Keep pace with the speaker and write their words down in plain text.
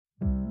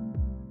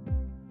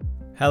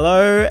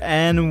Hello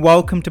and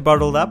welcome to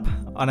Bottled Up,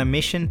 on a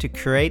mission to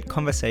create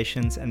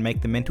conversations and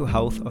make the mental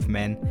health of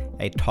men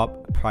a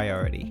top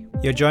priority.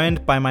 You're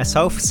joined by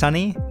myself,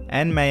 Sunny,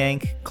 and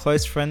Mayank,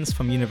 close friends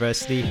from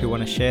university who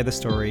want to share the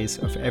stories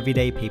of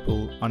everyday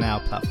people on our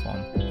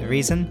platform. The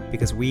reason?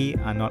 Because we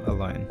are not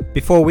alone.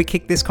 Before we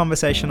kick this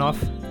conversation off,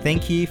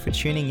 thank you for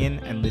tuning in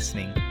and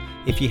listening.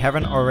 If you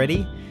haven't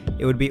already,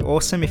 it would be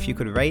awesome if you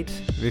could rate,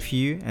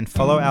 review, and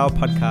follow our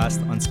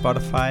podcast on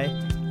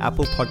Spotify,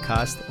 Apple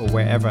Podcast, or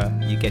wherever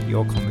you get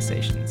your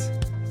conversations.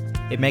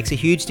 It makes a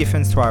huge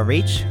difference to our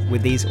reach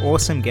with these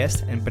awesome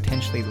guests and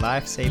potentially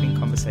life-saving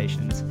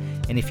conversations.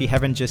 And if you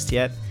haven't just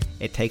yet,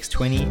 it takes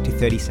 20 to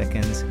 30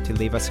 seconds to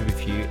leave us a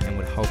review and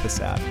would help us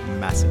out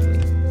massively.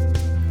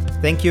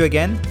 Thank you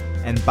again,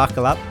 and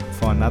buckle up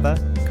for another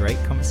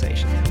great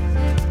conversation.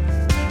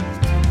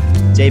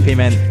 JP,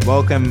 man,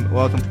 welcome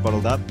to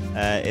Bottled Up.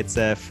 It's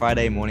a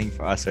Friday morning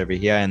for us over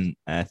here and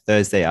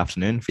Thursday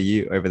afternoon for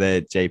you over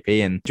there,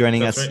 JP. And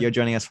You're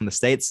joining us from the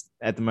States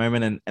at the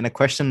moment. And a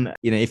question,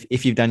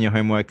 if you've done your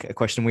homework, a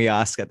question we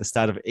ask at the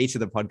start of each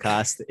of the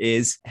podcasts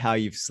is how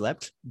you've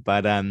slept.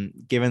 But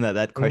given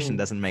that question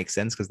doesn't make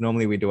sense, because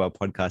normally we do our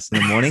podcast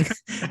in the morning,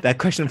 that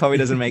question probably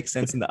doesn't make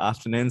sense in the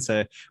afternoon.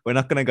 So we're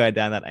not going to go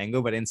down that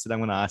angle, but instead I'm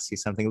going to ask you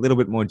something a little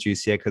bit more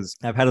juicier, because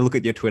I've had a look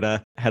at your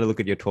Twitter, had a look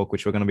at your talk,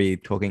 which we're going to be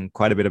talking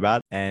quite a bit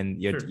about.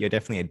 And you're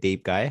definitely a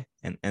deep guy.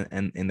 And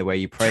in the way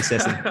you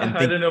process and think,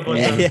 I don't know about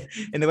that.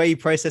 In the way you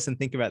process and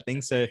think about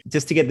things. So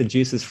just to get the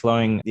juices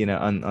flowing,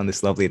 on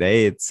this lovely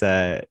day, it's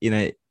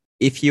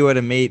if you were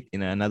to meet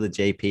another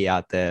JP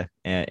out there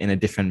in a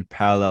different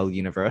parallel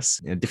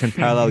universe,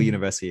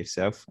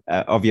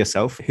 of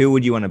yourself, who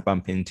would you want to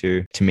bump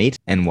into to meet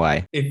and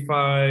why? If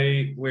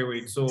I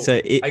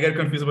wait, I got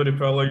confused about the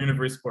parallel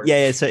universe part.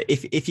 Yeah. So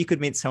if you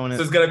could meet someone,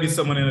 so it's gotta be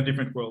someone in a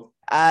different world.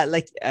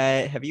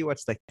 Have you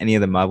watched any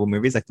of the Marvel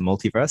movies, like the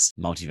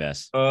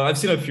multiverse? I've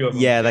seen a few of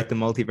them. Yeah, like the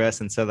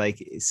multiverse. And so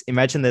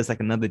imagine there's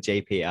another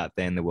JP out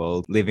there in the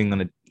world living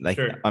on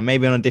or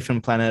maybe on a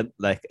different planet,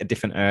 like a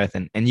different Earth,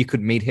 and you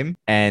could meet him.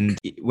 And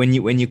when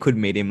you could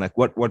meet him,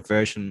 what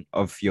version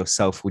of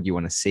yourself would you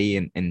want to see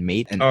and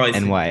meet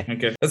and why?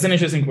 Okay, that's an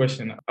interesting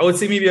question. I would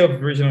say maybe a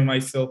version of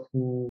myself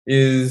who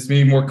is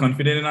maybe more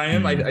confident than I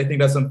am. I think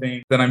that's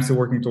something that I'm still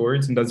working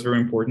towards, and that's very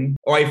important.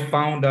 I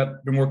found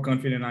that the more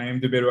confident I am,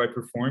 the better I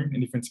perform in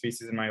different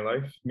spaces in my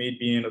life,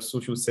 maybe in a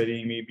social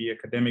setting, maybe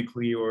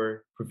academically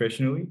or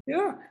professionally.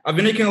 Yeah, I've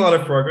been making a lot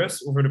of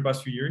progress over the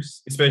past few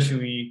years,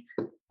 especially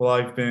while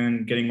I've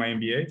been getting my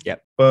MBA.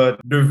 Yep.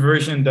 But the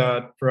version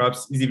that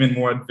perhaps is even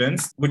more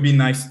advanced would be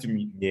nice to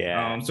meet.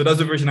 Yeah. So that's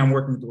the version I'm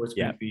working towards.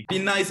 Yeah. Be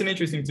nice and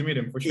interesting to meet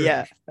him, for sure.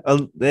 Yeah.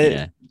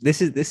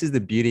 This is the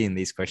beauty in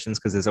these questions,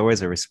 because there's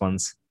always a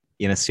response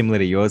similar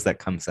to yours that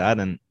comes out,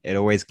 and it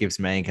always gives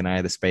Mayank and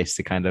I the space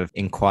to kind of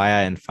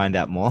inquire and find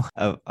out more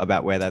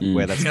about where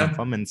that's come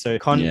from. And so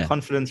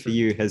confidence for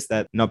you, has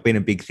that not been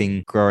a big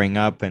thing growing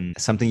up, and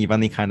something you've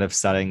only kind of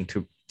starting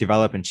to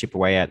develop and chip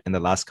away at in the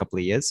last couple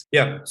of years?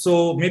 Yeah.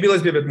 So maybe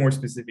let's be a bit more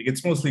specific.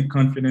 It's mostly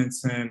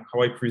confidence and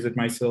how I present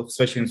myself,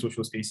 especially in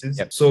social spaces.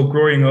 Yep. So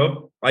growing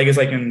up, I guess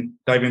I can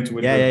dive into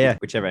it. Yeah.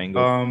 Whichever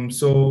angle.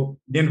 So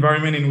the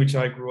environment in which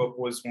I grew up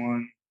was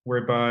one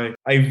whereby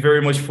I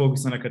very much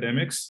focused on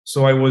academics.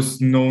 So I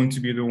was known to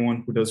be the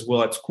one who does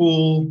well at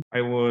school. I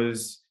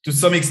was, to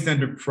some extent,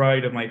 the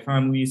pride of my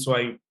family. So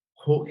I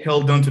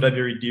held on to that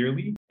very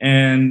dearly.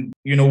 And,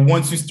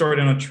 once you start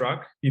on a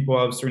track, people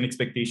have certain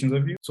expectations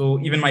of you.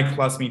 So even my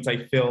classmates, I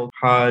felt,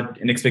 had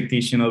an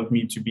expectation of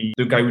me to be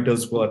the guy who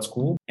does well at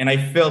school. And I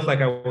felt like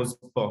I was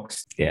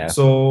boxed. Yeah.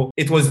 So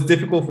it was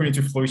difficult for me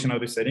to flourish in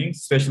other settings,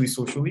 especially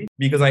socially,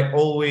 because I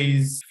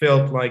always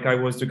felt like I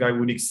was the guy who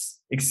would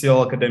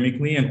excel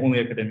academically and only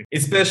academic,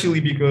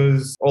 especially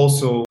because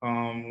also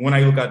when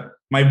I look at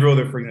my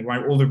brother, for example,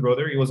 my older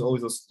brother, he was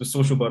always the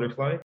social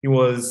butterfly. He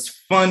was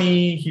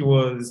funny, he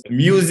was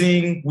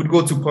amusing, would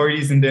go to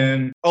parties, and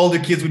then all the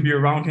kids would be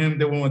around him.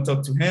 They wouldn't want to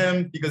talk to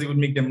him because he would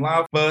make them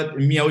laugh. But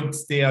me, I would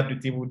stay at the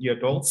table with the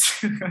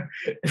adults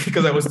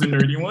because I was the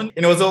nerdy one.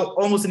 And it was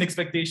almost an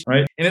expectation,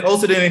 right? And it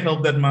also didn't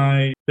help that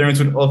my parents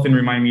would often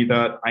remind me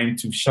that I'm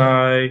too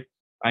shy,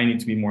 I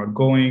need to be more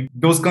outgoing.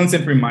 Those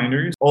constant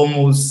reminders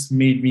almost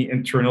made me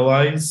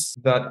internalize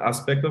that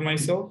aspect of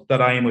myself,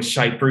 that I am a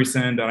shy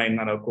person, that I'm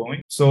not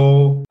outgoing.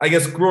 So I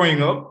guess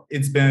growing up,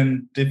 it's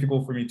been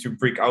difficult for me to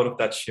break out of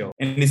that shell.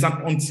 And it's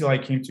not until I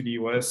came to the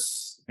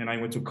US and I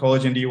went to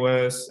college in the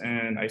US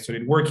and I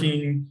started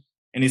working,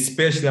 and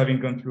especially having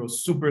gone through a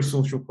super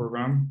social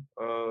program,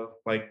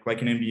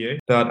 like an MBA,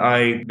 that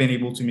I've been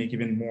able to make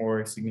even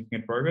more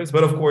significant progress.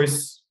 But of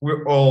course,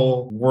 we're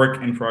all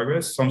work in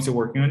progress, so I'm still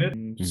working on it.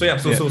 So yeah,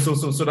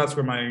 so that's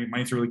where my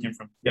answer really came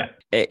from. Yeah.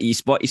 You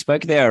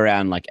spoke there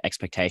around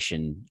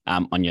expectation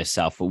on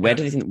yourself. Where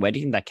do you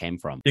think that came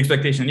from? The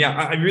expectation, yeah,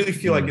 I really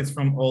feel like it's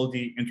from all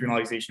the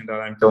internalization that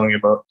I'm telling you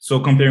about. So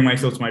comparing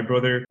myself to my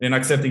brother, then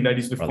accepting that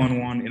he's the fun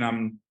one and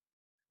I'm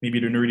maybe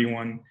the nerdy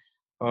one.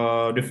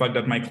 The fact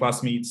that my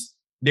classmates,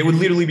 they would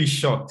literally be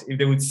shocked if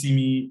they would see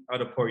me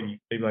at a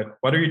party. They'd be like,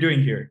 "What are you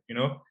doing here?"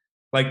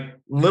 Like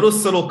little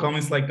subtle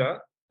comments like that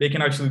they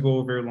can actually go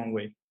a very long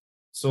way.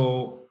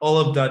 So all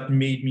of that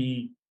made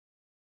me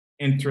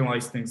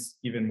internalize things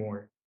even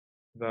more.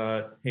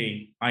 That,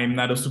 hey, I'm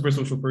not a super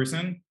social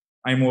person.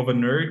 I'm more of a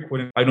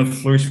nerd. I don't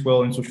flourish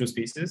well in social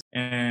spaces,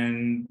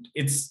 and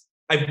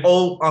I've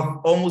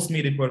almost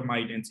made it part of my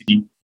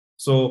identity.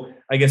 So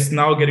I guess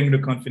now getting the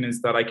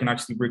confidence that I can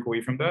actually break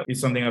away from that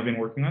is something I've been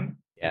working on.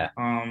 Yeah.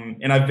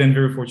 And I've been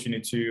very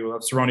fortunate to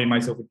have surrounded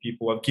myself with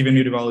people who have given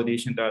me the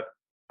validation that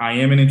I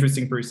am an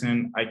interesting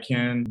person. I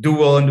can do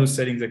well in those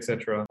settings,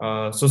 etc.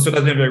 So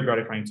that's been very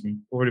gratifying to me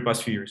over the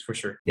past few years, for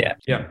sure. Yeah.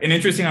 An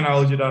interesting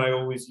analogy that I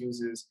always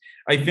use is,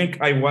 I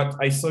think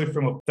I saw it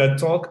from a TED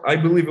talk. I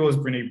believe it was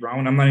Brene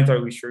Brown. I'm not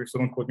entirely sure, so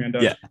don't quote me on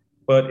that. Yeah.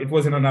 But it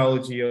was an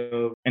analogy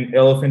of an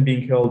elephant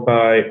being held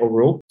by a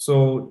rope.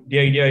 So the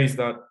idea is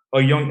that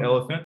a young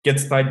elephant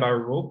gets tied by a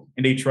rope,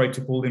 and they try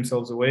to pull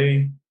themselves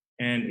away,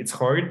 and it's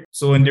hard.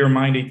 So in their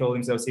mind, they tell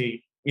themselves,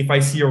 hey, if I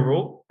see a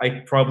rope, I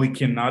probably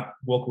cannot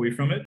walk away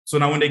from it. So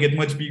now when they get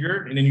much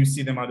bigger and then you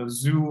see them at a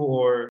zoo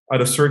or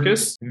at a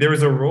circus, there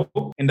is a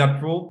rope, and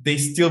that rope, they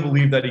still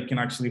believe that it can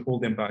actually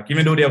hold them back.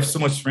 Even though they have so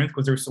much strength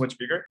because they're so much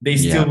bigger, they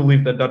still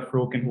believe that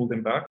rope can hold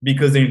them back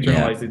because they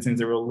internalized it since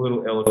they were a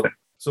little elephant.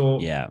 So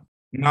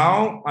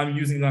now I'm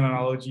using that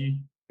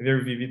analogy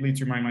very vividly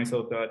to remind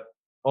myself that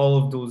all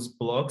of those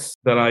blocks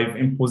that I've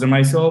imposed on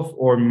myself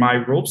or my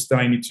ropes that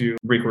I need to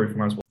break away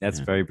from as well. That's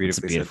very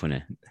beautiful.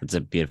 That's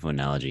a beautiful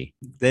analogy.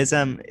 There's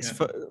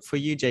for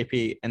you,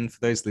 JP, and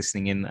for those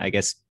listening in, I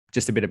guess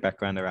just a bit of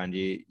background around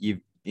you. You've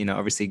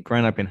obviously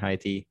grown up in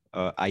Haiti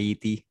or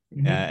Haiti,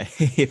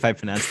 if I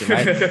pronounced it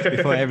right,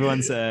 before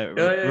everyone's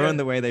ruined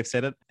the way they've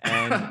said it.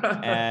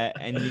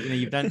 And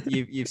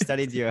you've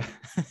studied your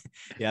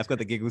I've got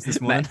the giggles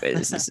this morning.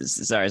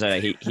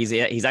 sorry.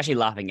 He's actually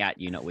laughing at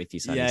you, not with you,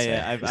 Sonny.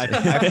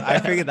 I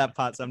figured that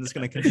part, so I'm just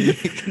going to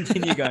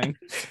continue going.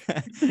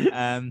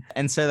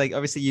 And so, like,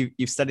 obviously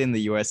you've studied in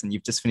the US and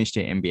you've just finished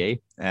your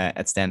MBA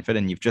at Stanford,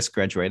 and you've just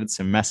graduated.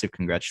 So massive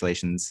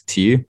congratulations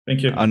to you.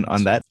 Thank you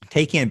on that.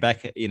 Taking it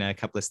back, a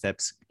couple of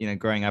steps,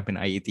 growing up in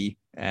Haiti.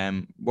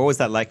 What was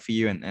that like for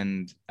you,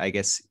 and I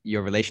guess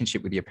your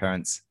relationship with your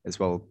parents as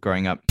well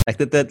growing up, like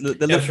the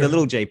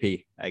little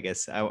JP, I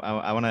guess. I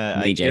want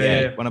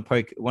to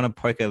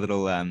poke a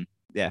little want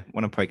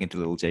to poke into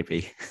little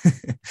JP.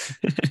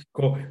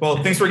 Cool.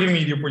 Well, thanks for giving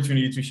me the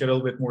opportunity to shed a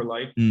little bit more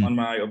light on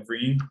my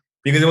upbringing,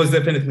 because it was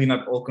definitely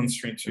not all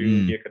constrained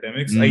to the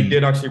academics. I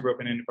did actually grow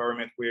up in an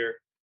environment where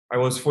I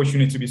was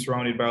fortunate to be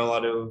surrounded by a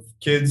lot of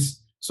kids.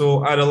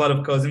 So I had a lot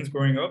of cousins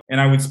growing up, and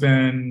I would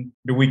spend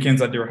the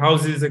weekends at their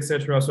houses,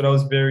 etc. So that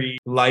was very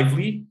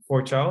lively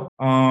for a child.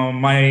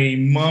 My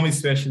mom,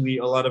 especially,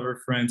 a lot of her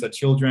friends had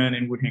children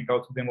and would hang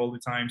out with them all the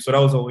time. So that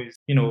was always,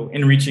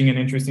 enriching and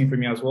interesting for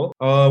me as well.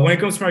 When it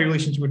comes to my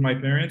relationship with my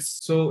parents,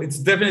 so it's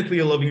definitely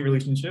a loving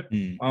relationship,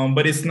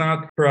 but it's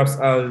not perhaps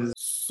as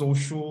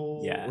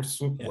social.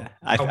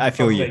 I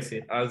feel you.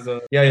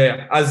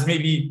 As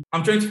maybe,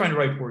 I'm trying to find the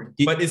right word,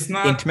 but it's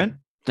not intimate.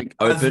 Like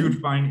open. As you would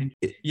find,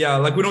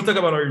 like we don't talk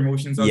about our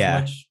emotions as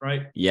much,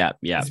 right?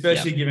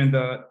 Especially given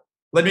that.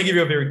 Let me give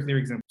you a very clear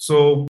example.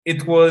 So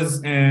it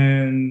was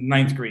in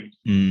 9th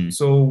grade.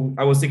 So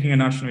I was taking a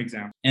national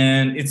exam,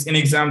 and it's an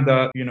exam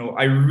that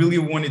I really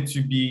wanted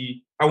to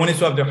be. I wanted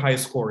to have the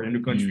highest score in the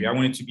country. I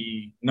wanted to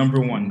be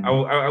number one.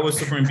 I was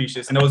super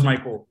ambitious, and that was my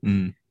goal.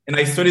 And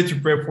I started to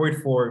prep for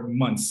it for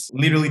months,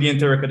 literally the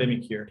entire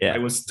academic year. I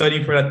was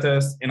studying for that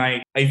test, and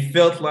I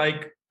felt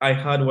like I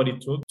had what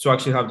it took to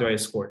actually have the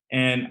highest score.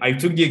 And I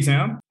took the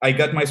exam, I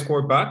got my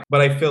score back,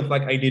 but I felt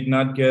like I did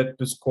not get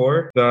the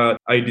score that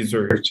I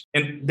deserved.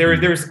 And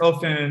there's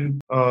often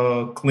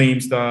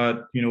claims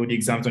that, the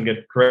exams don't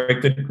get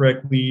corrected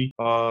correctly,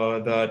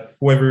 that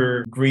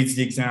whoever grades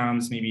the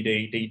exams, maybe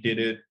they did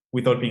it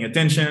without paying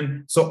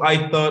attention. So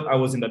I thought I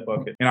was in that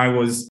bucket, and I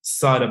was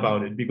sad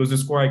about it because the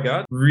score I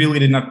got really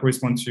did not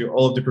correspond to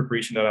all of the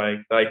preparation that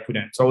I put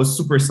in. So I was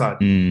super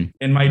sad.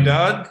 And my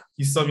dad,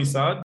 he saw me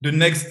sad. The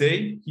next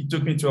day, he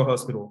took me to a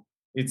hospital.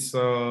 It's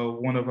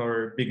one of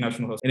our big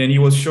national hospitals. And then he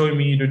was showing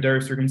me the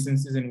dire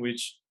circumstances in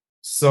which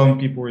some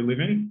people were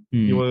living.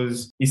 He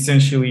was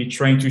essentially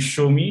trying to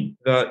show me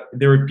that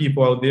there are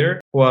people out there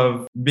who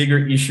have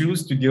bigger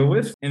issues to deal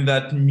with, and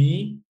that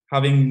me,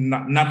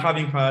 not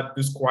having had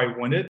the score I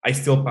wanted, I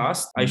still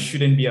passed. I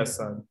shouldn't be as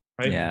sad,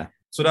 right? Yeah.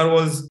 So that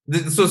was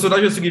so that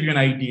just to give you an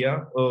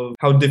idea of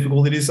how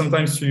difficult it is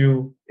sometimes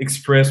to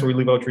express or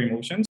live out your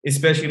emotions,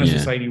 especially in a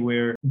society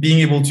where being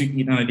able to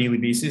eat on a daily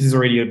basis is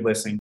already a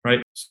blessing,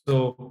 right?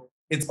 So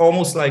it's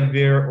almost like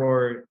there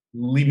are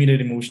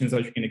limited emotions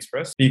that you can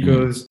express,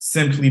 because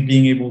simply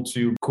being able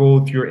to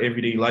go through your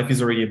everyday life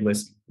is already a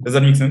blessing. Does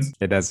that make sense?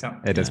 It does. Yeah.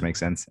 It does make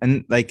sense.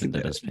 And like,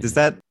 does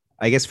that?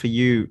 I guess for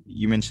you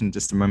mentioned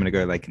just a moment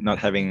ago, like not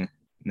having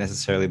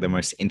necessarily the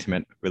most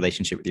intimate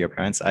relationship with your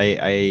parents.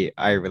 I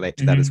relate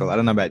to that as well. I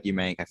don't know about you,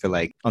 Mayank. I feel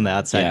like on the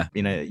outside,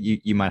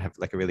 you might have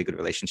like a really good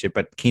relationship,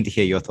 but keen to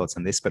hear your thoughts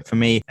on this. But for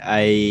me,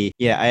 I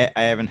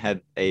haven't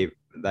had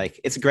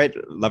it's a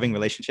great loving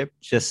relationship.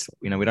 Just,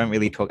 we don't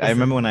really talk. I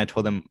remember when I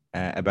told them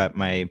about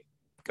my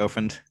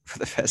girlfriend for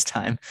the first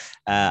time,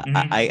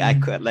 I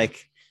could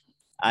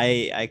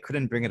I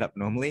couldn't bring it up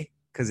normally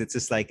because it's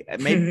just like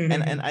maybe,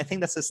 and I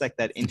think that's just like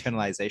that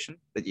internalization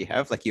that you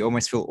have. Like you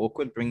almost feel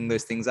awkward bringing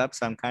those things up.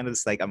 So I'm kind of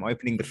just like I'm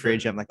opening the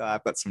fridge. I'm like, oh,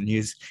 I've got some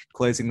news.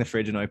 Closing the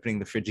fridge and opening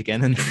the fridge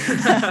again, and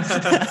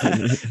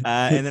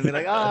and then be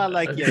like, oh,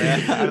 like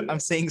I'm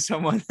seeing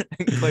someone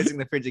closing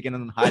the fridge again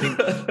and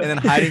then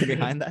hiding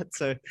behind that.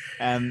 So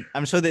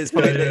I'm sure there's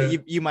probably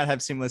you might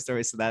have similar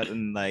stories to that,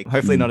 and like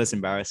hopefully not as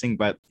embarrassing.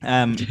 But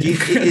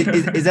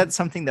is that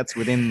something that's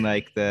within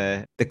like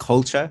the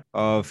culture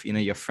of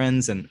your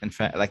friends and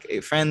like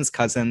friends,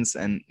 cousins,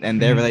 and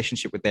their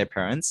relationship with their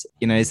parents?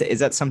 Is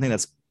that something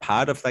that's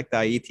part of like the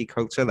Ayiti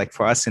culture? Like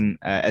for us in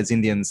as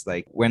Indians,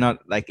 like we're not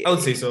like, I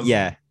would say so.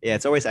 Yeah,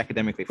 it's always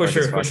academically for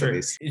focused sure.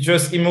 It's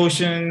just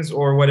emotions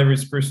or whatever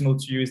is personal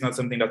to you is not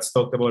something that's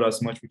talked about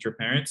as much with your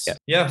parents.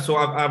 So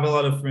I have a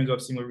lot of friends who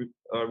have similar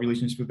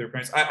relationships with their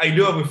parents. I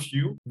do have a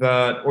few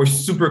that are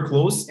super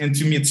close, and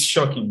to me it's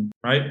shocking,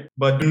 right?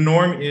 But the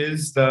norm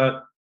is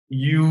that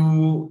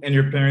you and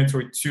your parents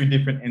are two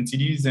different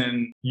entities,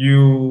 and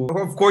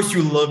of course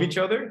you love each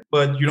other,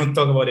 but you don't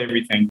talk about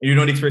everything. You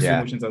don't express your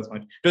emotions as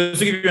much. Just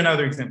to give you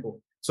another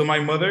example. So my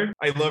mother,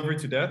 I love her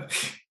to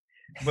death.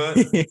 But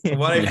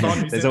what I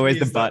found there's always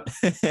the but.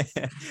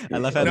 I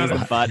love how there's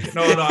the but.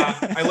 No,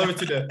 I love it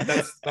to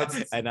death.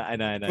 That's I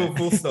know.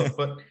 Full stuff.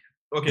 But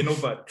okay, no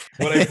but.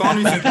 What I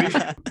found recently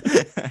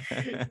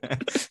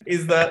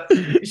is that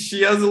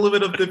she has a little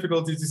bit of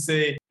difficulty to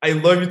say I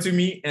love you to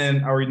me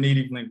in our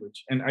native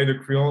language, and either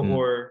Creole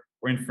or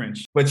in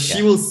French. But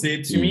she will say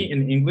it to me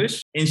in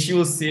English, and she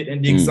will say it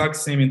in the exact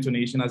same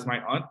intonation as my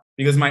aunt,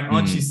 because my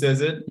aunt, she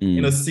says it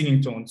in a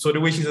singing tone. So the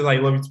way she says I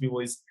love you to people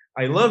is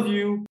I love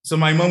you. So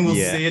my mom will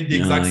say it the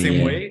exact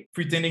same way,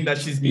 pretending that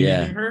she's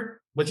mimicking her,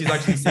 but she's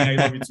actually saying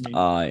I love you to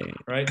me.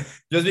 Right?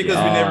 Just because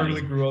we never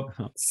really grew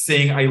up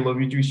saying I love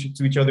you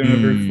to each other in a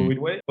very fluid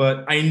way.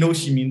 But I know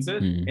she means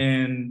it.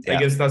 And I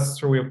guess that's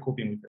her way of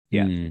coping with it.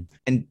 Yeah.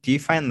 And do you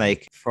find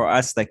like for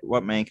us, like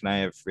what Mayank and I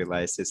have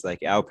realized is like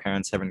our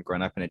parents haven't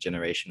grown up in a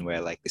generation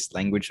where like this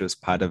language was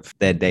part of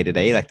their day to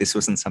day. Like this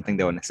wasn't something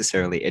they were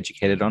necessarily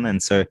educated on.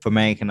 And so for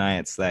Mayank and I,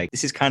 it's like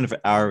this is kind of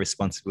our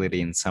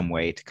responsibility in some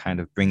way to kind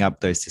of bring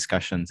up those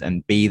discussions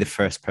and be the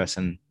first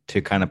person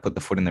to kind of put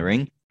the foot in the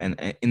ring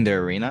and in the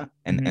arena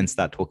and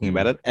start talking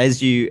about it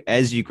as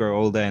you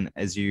grow older and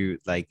as you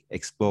like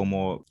explore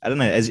more, I don't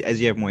know, as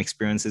you have more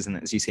experiences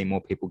and as you see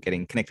more people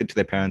getting connected to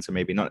their parents or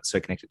maybe not so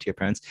connected to your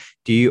parents,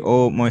 do you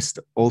almost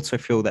also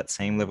feel that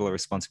same level of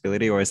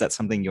responsibility, or is that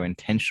something you're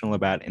intentional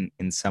about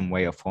in some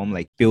way or form,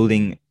 like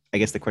building? I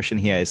guess the question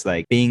here is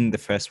like being the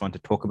first one to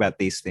talk about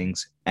these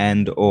things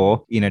and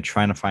or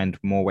trying to find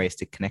more ways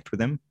to connect with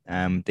them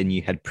than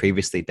you had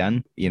previously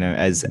done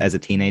as a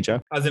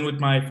teenager, as in with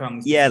my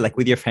family. Like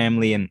with your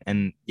family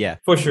and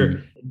for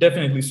sure.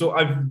 Definitely. So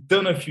I've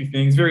done a few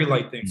things, very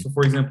light things. So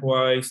for example,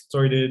 I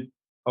started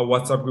a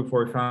WhatsApp group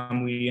for a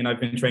family, and I've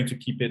been trying to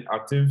keep it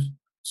active.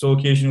 So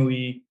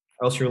occasionally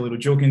I'll share a little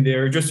joke in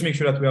there just to make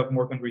sure that we have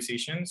more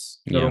conversations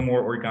that are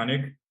more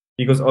organic,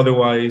 because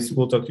otherwise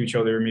we'll talk to each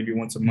other maybe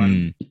once a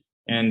month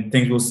and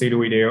things will stay the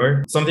way they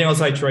are. Something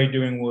else I tried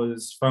doing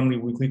was family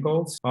weekly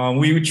calls.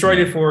 We tried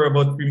it for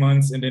about 3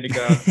 months, and then it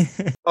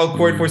got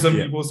awkward for some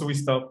people, so we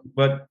stopped.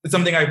 But it's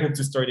something I hope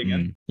to start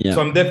again. So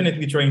I'm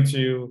definitely trying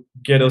to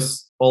get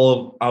us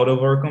all out of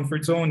our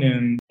comfort zone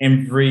and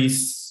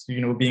embrace,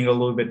 being a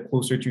little bit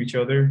closer to each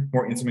other,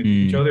 more intimate with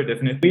each other,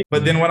 definitely.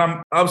 But then what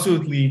I'm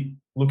absolutely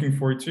looking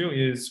forward to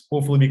is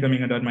hopefully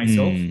becoming a dad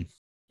myself.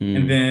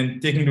 And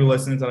then taking the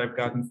lessons that I've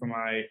gotten from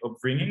my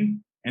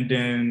upbringing, and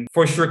then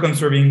for sure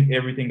conserving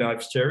everything that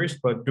I've cherished,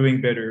 but doing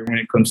better when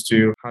it comes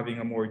to having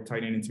a more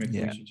tight and intimate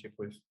relationship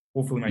with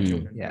hopefully my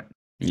children.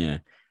 Yeah.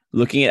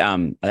 Looking at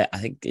I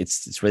think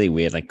it's really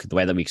weird, like the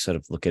way that we sort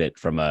of look at it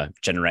from a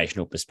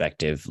generational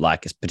perspective,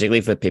 like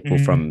particularly for people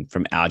from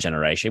our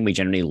generation, we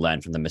generally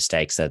learn from the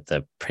mistakes that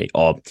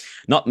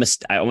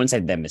I wouldn't say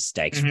they're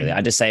mistakes really.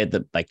 I just say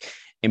that like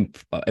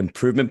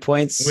improvement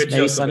points,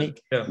 maybe Sunny.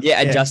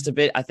 Adjust a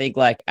bit. I think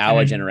like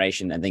our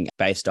generation, I think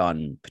based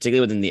on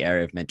particularly within the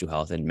area of mental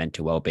health and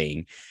mental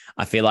well-being,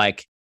 I feel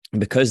like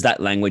because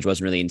that language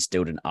wasn't really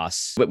instilled in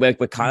us, we're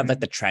kind of like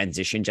the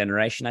transition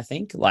generation, I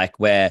think, like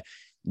where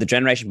the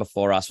generation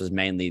before us was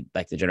mainly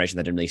like the generation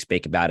that didn't really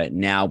speak about it.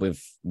 Now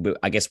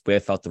I guess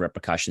we've felt the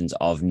repercussions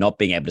of not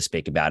being able to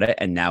speak about it.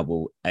 And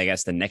now I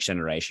guess the next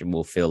generation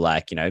will feel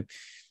like,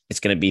 it's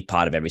going to be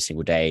part of every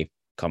single day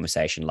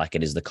conversation, like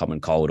it is the common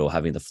cold or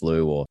having the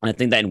flu, and I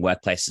think that in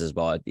workplaces as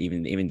well,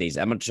 even these,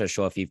 I'm not so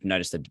sure if you've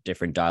noticed a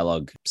different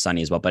dialogue,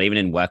 Sunny, as well, but even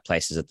in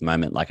workplaces at the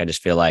moment, like I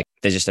just feel like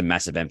there's just a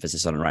massive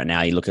emphasis on it right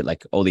now. You look at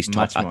like all these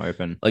top, much more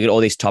open. Look at all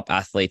these top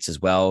athletes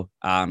as well.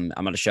 I'm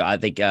not sure. I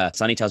think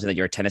Sunny tells me that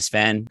you're a tennis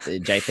fan,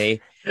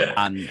 JP.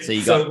 So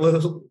you got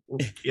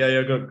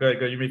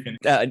go you may finish.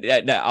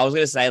 No, I was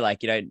gonna say,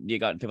 like, you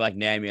got people like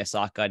Naomi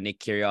Osaka, Nick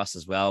Kyrgios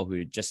as well,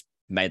 who just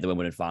made the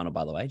Wimbledon final,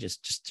 by the way.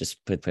 Just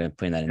putting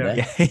that in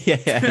there.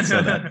 Yeah. I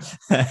saw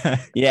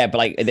that. Yeah, but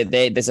like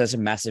there's such a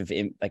massive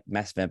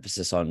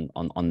emphasis on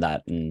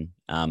that, and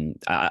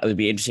it would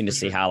be interesting to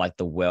see how like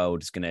the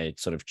world is going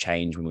to sort of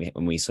change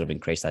when we sort of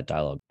increase that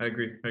dialogue. I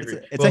agree.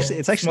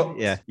 It's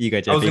actually yeah. You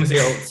go, JP. I was going to say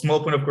a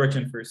small point of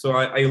correction first. So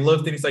I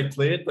love tennis. I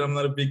play it, but I'm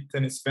not a big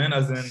tennis fan.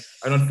 As in,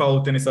 I don't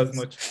follow tennis as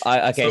much.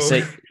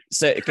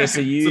 So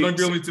don't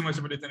grill me too much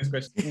about the tennis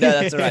question. No,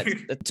 that's all right.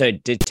 So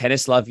did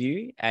tennis love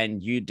you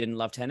and you didn't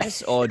love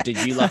tennis, or did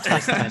you love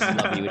tennis and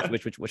tennis love you?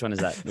 Which one is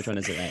that? Which one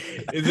is it,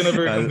 mate? It's been a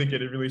very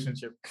complicated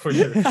relationship for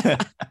sure.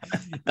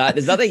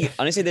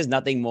 There's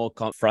nothing more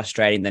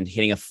frustrating than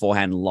hitting a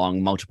forehand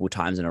long multiple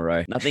times in a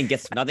row. Nothing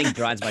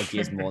grinds my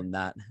gears more than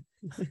that.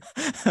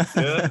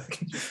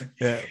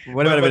 Yeah.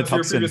 What about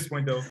your previous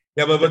point though?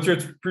 Yeah, but to your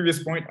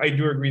previous point, I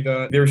do agree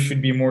that there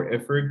should be more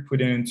effort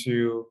put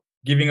into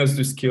giving us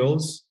the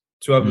skills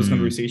to have those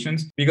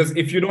conversations. Because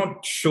if you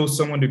don't show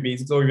someone the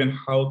basics or even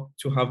how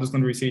to have those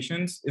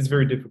conversations, it's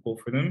very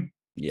difficult for them,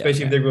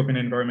 especially if they grow up in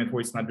an environment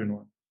where it's not the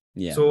norm.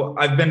 Yeah. So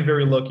I've been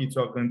very lucky to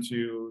have gone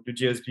to the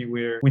GSB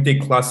where we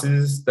take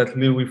classes that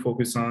literally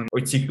focus on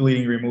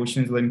articulating your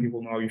emotions, letting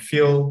people know how you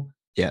feel,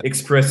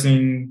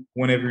 expressing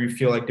whenever you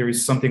feel like there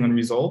is something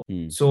unresolved.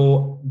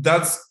 So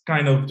that's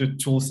kind of the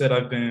tool set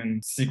I've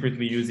been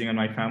secretly using on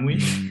my family.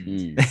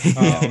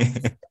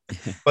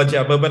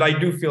 But I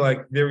do feel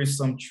like there is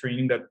some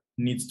training that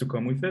needs to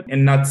come with it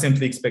and not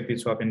simply expect it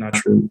to happen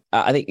naturally.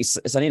 I think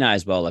Sunny and I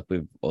as well, like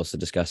we've also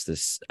discussed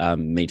this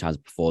many times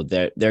before,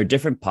 there are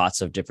different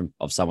parts of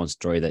someone's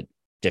story that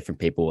different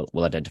people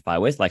will identify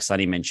with. Like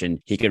Sunny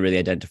mentioned, he could really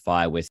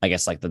identify with, I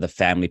guess, like the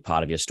family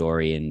part of your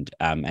story and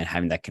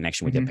having that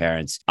connection with your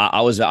parents.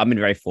 I've been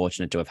very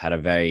fortunate to have had a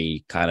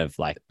very kind of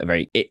like a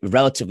very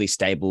relatively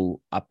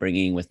stable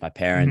upbringing with my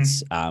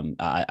parents.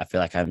 I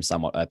feel like I'm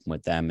somewhat open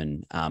with them,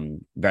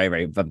 and very,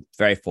 very,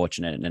 very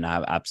fortunate, and I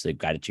have absolute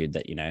gratitude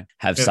that, you know,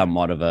 have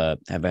somewhat of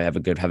have a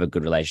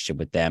good relationship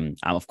with them.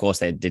 Of course,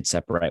 they did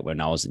separate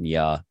when I was in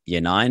year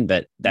 9,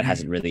 but that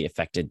hasn't really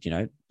affected, you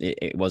know,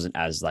 it wasn't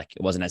as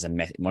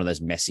one of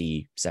those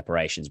messy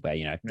separations where,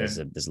 you know, there's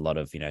a lot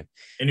of, you know,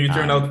 and you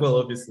turned out well,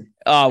 obviously.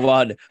 Oh,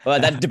 well,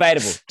 that's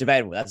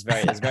debatable. That's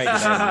very debatable.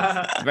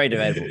 It's very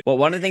debatable. Well,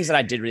 one of the things that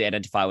I did really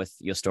identify with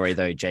your story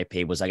though,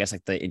 JP, was I guess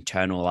like the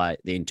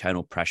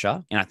internal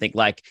pressure. And I think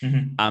like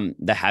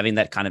the having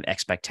that kind of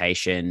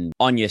expectation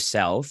on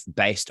yourself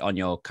based on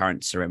your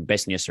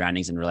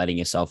surroundings and relating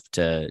yourself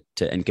to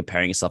and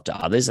comparing yourself to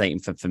others. I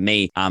think for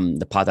me,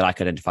 the part that I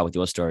could identify with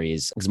your story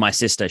is because my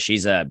sister,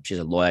 she's a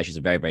lawyer. She's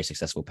a very, very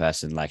successful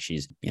person. Like she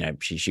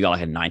got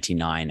like a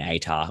 99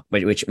 ATAR,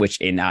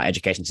 which in our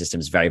education system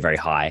is very, very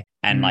high.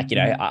 And like, you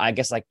know, I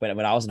guess like when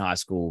I was in high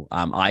school,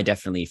 I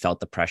definitely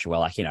felt the pressure where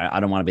like, you know, I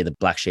don't want to be the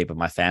black sheep of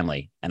my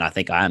family. And I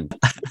think I am.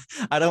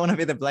 I don't want to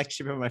be the black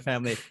sheep of my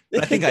family,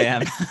 but I think I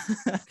am.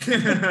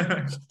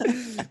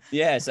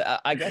 Yeah. So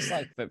I guess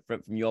like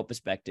from your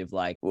perspective,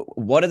 like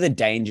what are the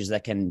dangers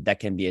that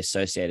can be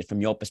associated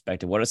from your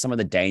perspective? What are some of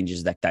the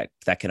dangers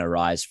that can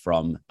arise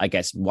from, I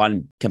guess,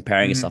 one,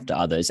 comparing yourself to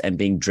others and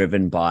being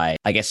driven by,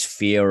 I guess,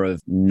 fear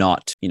of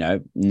not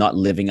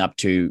living up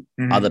to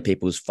other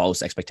people's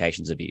false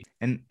expectations of you?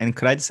 And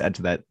could I just add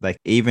to that, like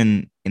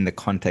even in the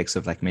context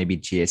of like maybe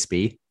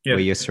GSB, where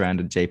you're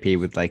surrounded, JP,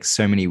 with like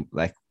so many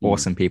like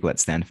awesome people at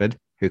Stanford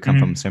who come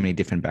from so many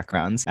different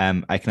backgrounds.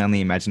 I can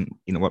only imagine,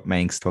 you know, what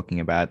Mayank's talking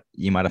about.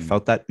 You might have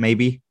felt that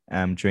maybe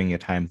during your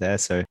time there.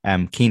 So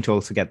I'm keen to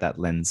also get that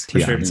lens to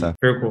your answer.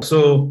 Very cool.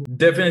 So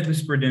definitely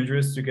super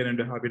dangerous to get in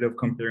the habit of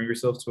comparing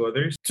yourself to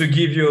others. To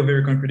give you a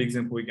very concrete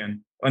example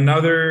again,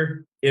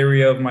 another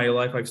area of my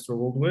life I've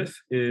struggled with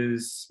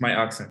is my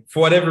accent. For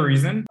whatever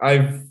reason,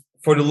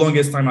 for the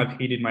longest time, I've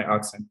hated my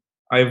accent.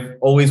 I've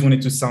always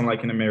wanted to sound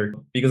like an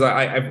American because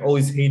I've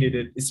always hated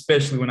it,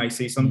 especially when I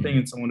say something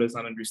and someone does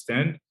not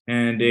understand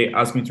and they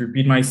ask me to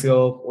repeat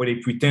myself or they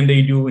pretend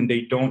they do and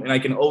they don't. And I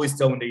can always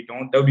tell when they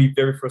don't. That would be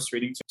very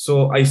frustrating.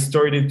 So I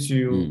started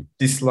to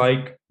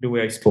dislike the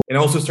way I spoke. And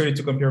I also started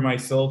to compare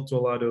myself to a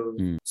lot of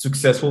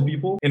successful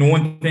people. And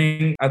one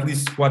thing, at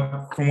least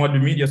from what the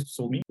media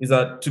told me, is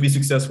that to be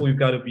successful, you've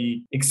got to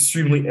be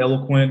extremely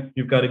eloquent.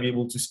 You've got to be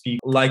able to speak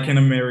like an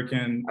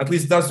American. At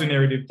least that's the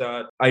narrative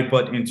that I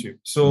bought into.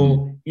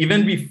 So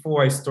even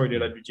before I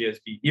started at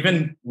UGSB,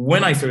 even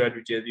when I started at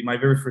UGSB, my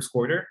very first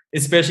quarter,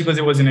 especially because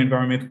it was an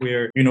environment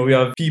where, you know, we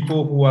have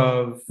people who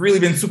have really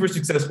been super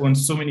successful in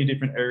so many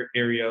different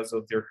areas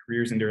of their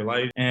careers and their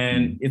life.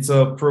 And it's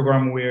a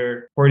program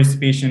where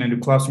participation and the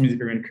classroom is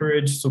very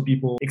encouraged. So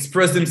people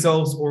express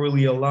themselves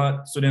orally a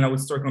lot. So then I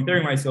would start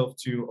comparing myself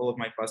to all of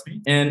my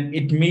classmates. And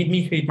it made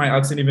me hate my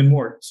accent even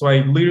more. So I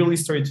literally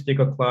started to take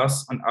a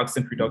class on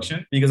accent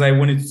reduction because I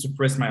wanted to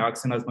suppress my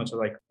accent as much as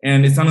I could.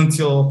 And it's not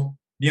until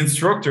the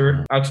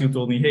instructor actually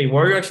told me, hey, why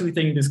are you actually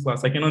taking this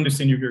class? I can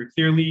understand you very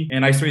clearly.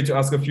 And I started to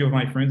ask a few of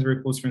my friends, very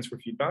close friends, for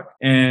feedback.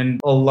 And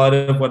a lot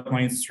of what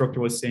my instructor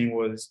was saying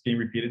was being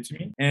repeated to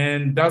me.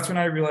 And that's when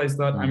I realized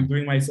that I'm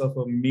doing myself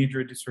a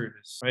major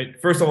disservice, right?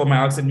 First of all, my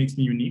accent makes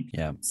me unique.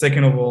 Yeah.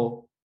 Second of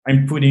all,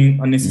 I'm putting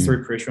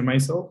unnecessary pressure on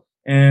myself.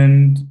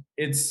 And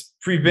it's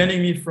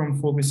preventing me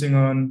from focusing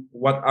on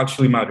what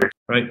actually matters,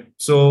 right?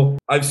 So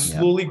I've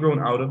slowly grown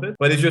out of it,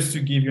 but it's just to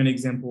give you an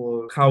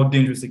example of how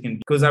dangerous it can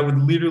be. Because I would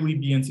literally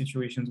be in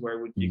situations where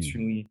I would be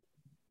extremely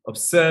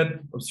upset,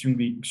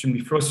 extremely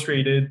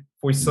frustrated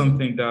for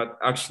something that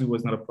actually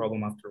was not a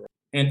problem after all.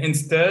 And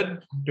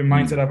instead, the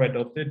mindset I've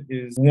adopted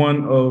is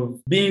one of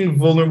being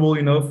vulnerable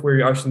enough where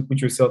you actually put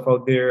yourself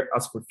out there,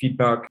 ask for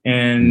feedback,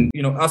 and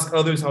ask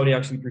others how they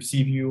actually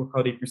perceive you,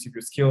 how they perceive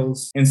your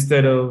skills,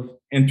 instead of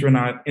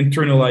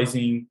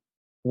internalizing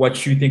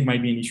what you think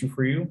might be an issue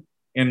for you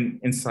in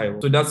silo.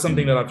 So that's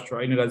something that I've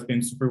tried and that's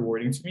been super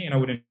rewarding to me, and I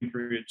would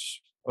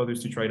encourage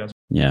others to try it as well.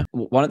 Yeah.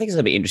 One of the things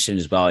I'd be interested in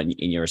as well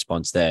in your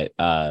response there,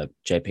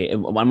 JP,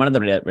 one of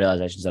the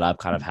realizations that I've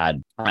kind of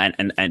had,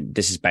 and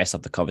this is based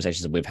off the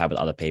conversations that we've had with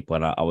other people,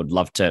 and I would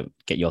love to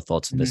get your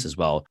thoughts on this as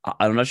well.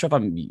 I'm not sure if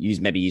I'm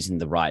using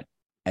the right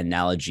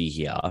analogy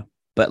here,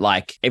 but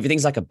like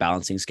everything's like a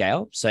balancing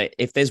scale. So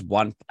if there's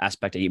one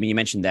aspect, you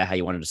mentioned there how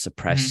you wanted to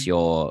suppress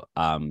your,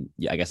 I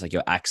guess like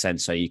your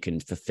accent so you can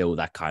fulfill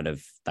that kind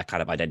of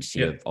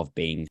identity of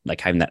being like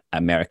having that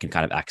American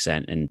kind of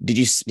accent. And did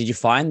you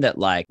find that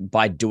like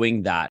by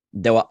doing that,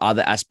 there were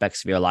other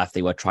aspects of your life that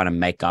you were trying to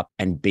make up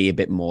and be a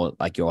bit more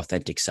like your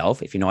authentic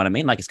self, if you know what I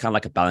mean? Like it's kind of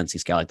like a balancing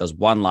scale. Like there's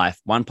one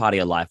part of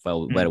your life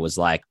where it was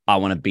like, I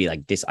want to be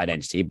like this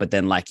identity, but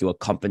then like you were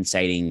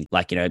compensating,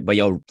 like, where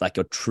your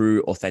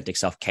true authentic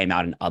self came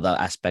out in other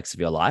aspects of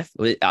your life.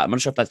 I'm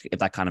not sure if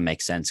that kind of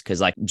makes sense.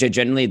 Cause like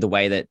generally the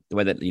way that,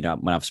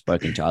 when I've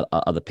spoken to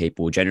other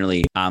people,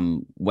 generally,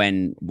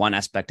 when one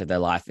aspect of their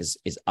life is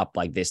up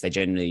like this, they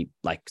generally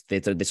like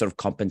they sort of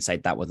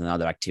compensate that with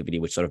another activity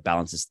which sort of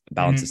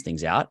balances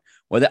things out.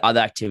 Were there other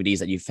activities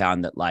that you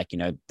found that like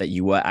that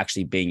you were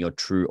actually being your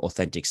true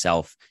authentic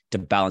self to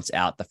balance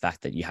out the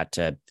fact that you had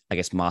to, I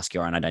guess, mask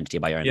your own identity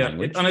by your own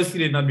language? It honestly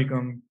did not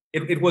become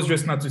it was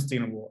just not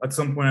sustainable. At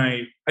some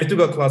point I took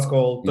a class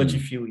called Touchy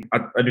Feely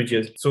at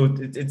UGS. So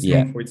it's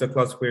known for, it's a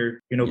class where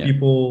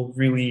people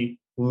really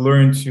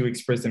learn to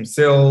express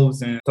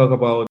themselves and talk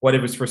about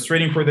whatever's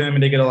frustrating for them,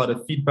 and they get a lot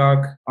of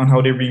feedback on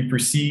how they're being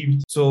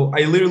perceived. So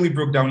I literally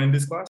broke down in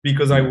this class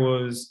because I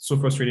was so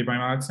frustrated by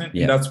my accent.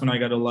 And that's when I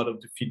got a lot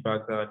of the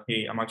feedback that,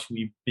 hey, I'm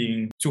actually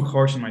being too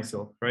harsh on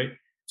myself, right?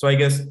 So I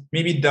guess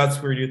maybe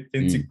that's where the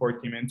authentic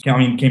part came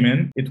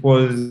in. It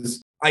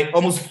was, I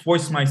almost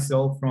forced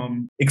myself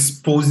from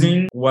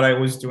exposing what I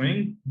was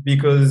doing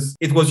because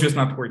it was just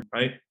not working,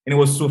 right? And it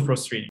was so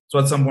frustrating. So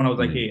at some point I was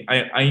like, hey,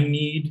 I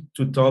need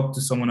to talk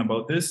to someone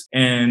about this.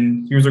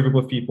 And here's a group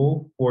of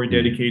people who are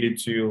dedicated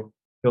to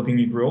helping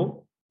me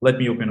grow. Let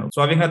me open up.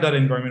 So having had that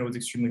environment was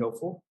extremely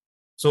helpful.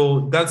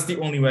 So that's the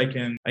only way I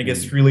can, I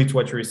guess, relate to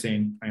what you're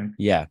saying.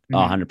 Yeah,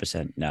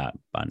 100%. No,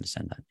 I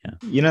understand that.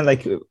 Yeah.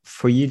 Like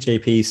for you,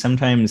 JP,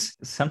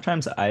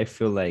 sometimes I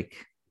feel like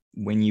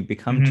when you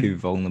become too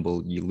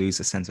vulnerable, you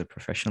lose a sense of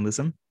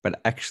professionalism. But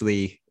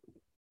actually,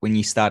 when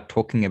you start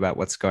talking about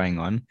what's going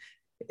on,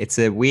 it's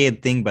a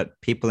weird thing,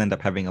 but people end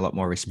up having a lot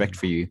more respect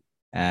for you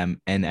and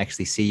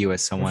actually see you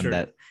as someone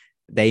that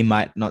they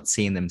might not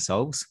see in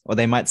themselves, or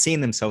they might see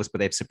in themselves, but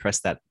they've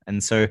suppressed that.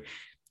 And so,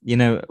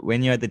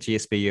 when you're at the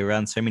GSB, you're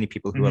around so many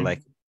people who are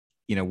like,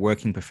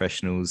 working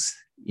professionals,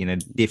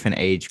 different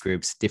age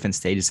groups, different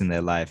stages in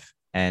their life.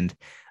 And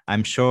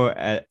I'm sure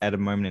at a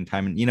moment in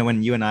time,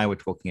 when you and I were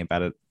talking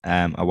about it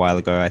a while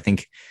ago, I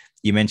think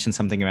you mentioned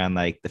something around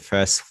like the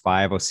first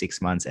 5 or 6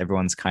 months,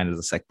 everyone's kind of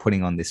just like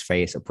putting on this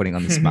face or putting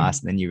on this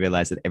mask. And then you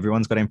realize that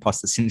everyone's got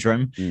imposter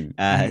syndrome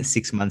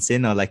 6 months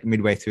in, or like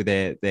midway through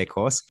their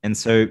course. And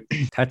so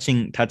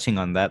touching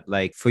on that,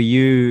 like for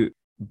you,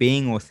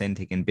 being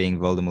authentic and being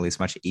vulnerable is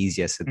much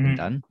easier said than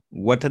done.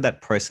 What did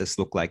that process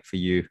look like for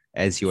you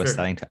as you were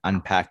starting to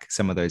unpack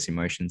some of those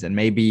emotions? And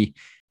maybe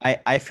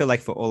I feel like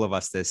for all of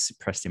us, there's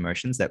suppressed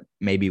emotions that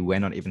maybe we're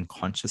not even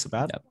conscious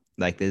about. Yep.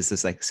 Like there's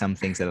just like some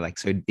things that are like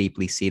so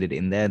deeply seated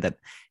in there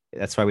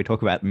that's why we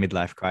talk about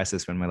midlife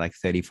crisis when we're like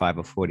 35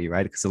 or 40,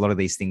 right? Because a lot of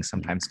these things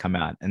sometimes come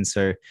out. And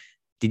so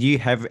did you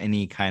have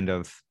any kind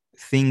of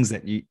things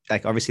that you,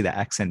 like obviously the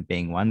accent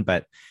being one,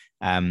 but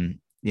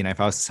if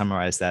I was to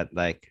summarize that,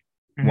 like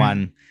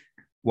one,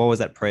 what was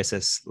that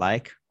process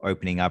like,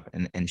 opening up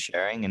and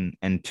sharing?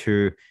 And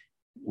two,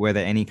 were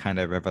there any kind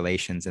of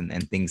revelations and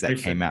things that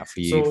came out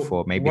for you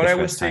for maybe the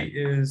first time? What I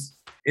would say is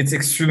it's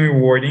extremely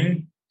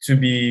rewarding to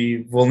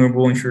be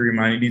vulnerable and show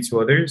humanity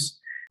to others.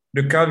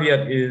 The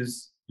caveat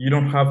is you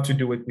don't have to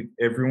do it with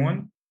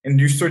everyone, and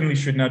you certainly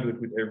should not do it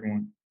with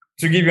everyone.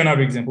 To give you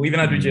another example, even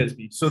at the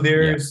GSB. So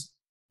there's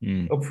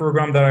a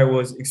program that I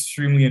was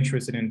extremely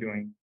interested in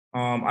doing.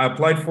 I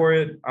applied for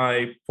it.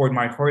 I poured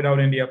my heart out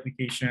in the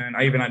application.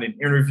 I even had an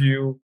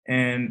interview,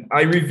 and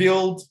I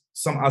revealed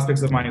some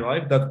aspects of my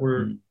life that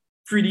were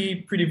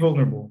pretty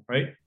vulnerable,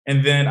 right?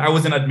 And then I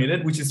wasn't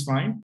admitted, which is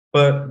fine.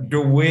 But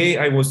the way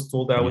I was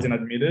told that I wasn't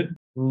admitted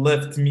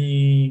left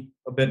me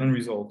a bit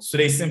unresolved. So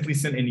they simply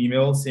sent an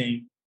email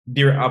saying,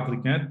 "Dear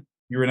applicant,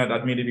 you were not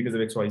admitted because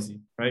of XYZ,"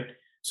 right?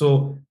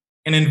 So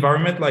an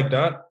environment like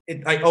that,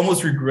 I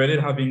almost regretted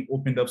having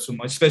opened up so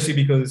much, especially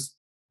because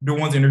the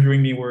ones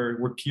interviewing me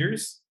were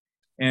peers.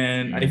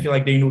 And I feel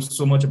like they know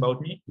so much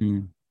about me,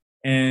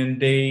 and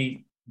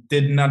they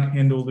did not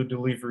handle the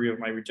delivery of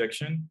my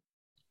rejection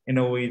in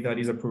a way that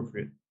is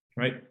appropriate,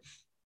 right?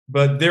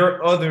 But there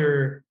are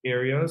other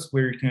areas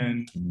where you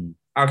can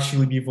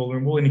actually be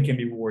vulnerable and it can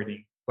be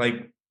rewarding.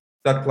 Like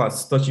that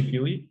class, Touchy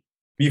Feely,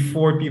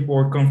 before people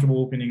are comfortable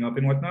opening up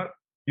and whatnot,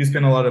 you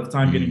spend a lot of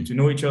time getting to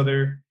know each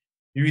other.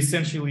 You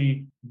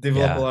essentially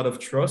develop a lot of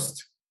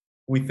trust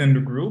within the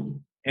group.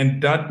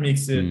 And that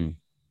makes it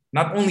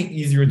not only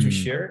easier to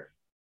share,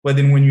 but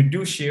then when you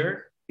do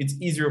share, it's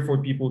easier for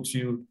people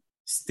to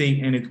stay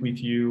in it with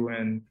you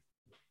and,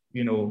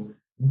 you know,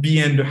 be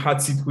in the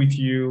hot seat with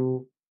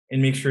you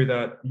and make sure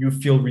that you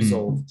feel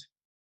resolved.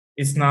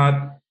 It's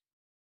not,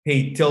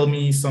 hey, tell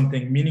me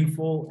something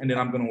meaningful and then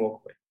I'm going to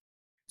walk away.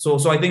 So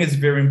I think it's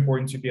very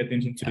important to pay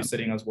attention to the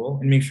setting as well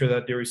and make sure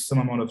that there is some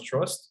amount of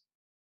trust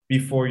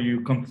before you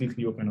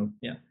completely open up.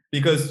 Yeah,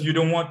 because you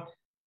don't want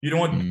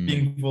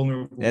being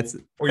vulnerable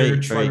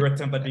your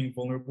attempt at being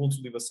vulnerable to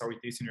leave a sour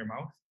taste in your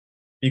mouth,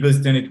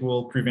 because then it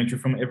will prevent you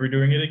from ever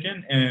doing it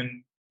again,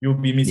 and you'll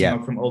be missing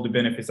out from all the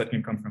benefits that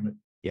can come from it.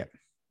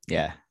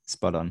 Yeah,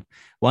 spot on.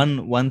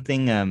 One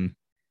thing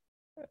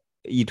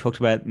you talked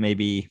about,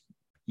 maybe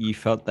you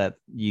felt that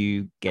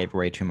you gave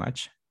away too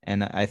much.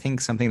 And I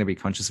think something to be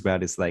conscious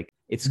about is like,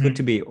 it's good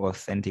to be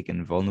authentic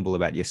and vulnerable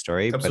about your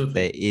story, but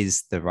there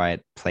is the right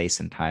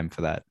place and time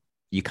for that.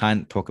 You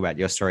can't talk about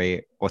your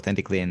story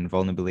authentically and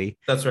vulnerably.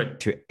 That's right.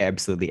 To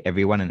absolutely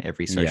everyone in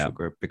every social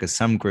group, because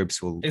some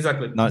groups will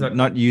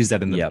not use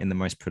that in the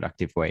most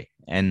productive way.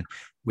 And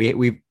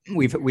we've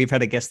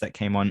had a guest that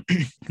came on,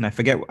 and I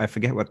forget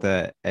what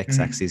the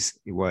x-axis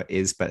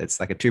is, but it's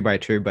like a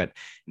 2x2. But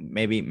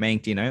maybe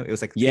Mayank, do you know? It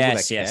was like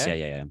yes.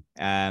 It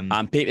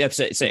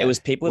was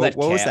people that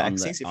what was the care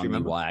axis, if you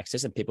remember? The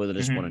y-axis, and people that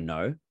just want to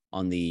know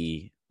on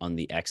the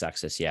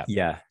x-axis.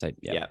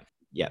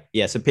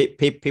 So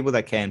people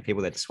that care and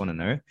people that just want to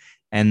know,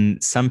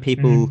 and some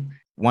people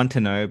want to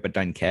know but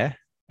don't care,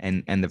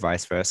 and the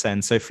vice versa.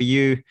 And so for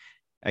you,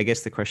 I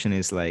guess the question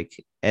is,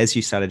 like, as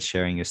you started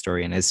sharing your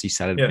story and as you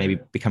started maybe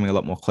becoming a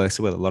lot more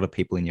closer with a lot of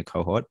people in your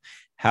cohort,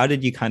 how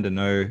did you kind of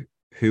know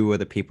who were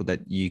the people that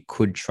you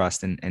could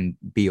trust and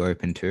be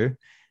open to,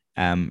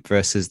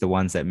 versus the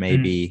ones that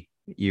maybe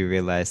you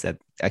realize that,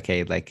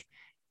 okay, like,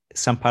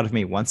 some part of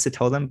me wants to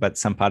tell them, but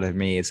some part of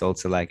me is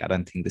also like, I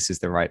don't think this is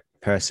the right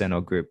person or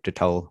group to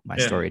tell my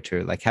story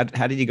to. Like, how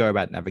did you go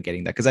about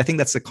navigating that? Because I think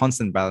that's a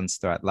constant balance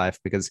throughout life,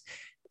 because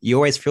you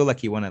always feel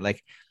like you want to,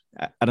 like,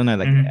 I don't know,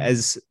 like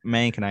as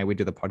Mayank and I, we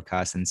do the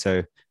podcast. And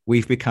so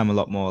we've become a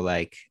lot more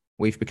like,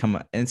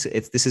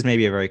 this is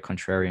maybe a very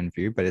contrarian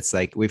view, but it's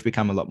like, we've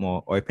become a lot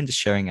more open to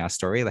sharing our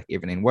story, like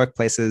even in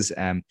workplaces,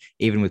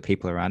 even with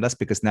people around us,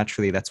 because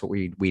naturally that's what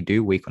we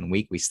do week on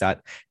week. We start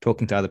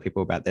talking to other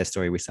people about their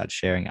story. We start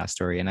sharing our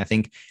story. And I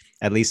think,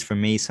 at least for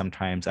me,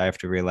 sometimes I have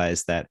to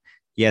realize that,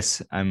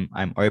 yes, I'm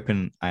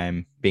open,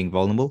 I'm being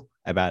vulnerable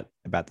about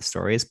the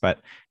stories, but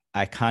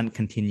I can't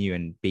continue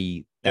and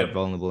be that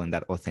vulnerable and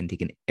that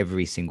authentic in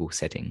every single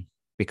setting,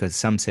 because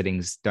some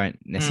settings don't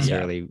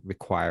necessarily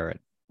require it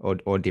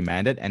or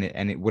demand it, and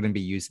it wouldn't be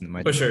used in the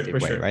most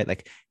effective way, right?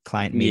 Like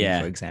client meeting,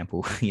 for example.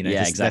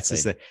 Exactly. That's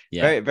just a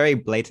very, very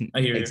blatant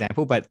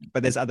example, but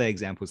there's other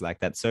examples like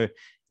that. So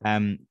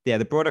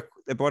the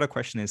broader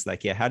question is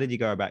like, how did you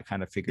go about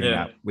kind of figuring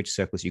out which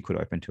circles you could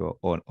open to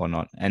or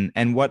not,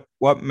 and what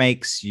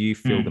makes you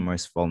feel the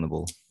most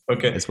vulnerable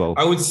as well?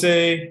 I would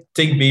say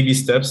take baby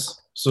steps.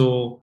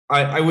 So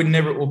I would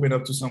never open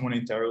up to someone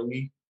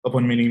entirely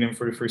upon meeting them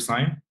for the first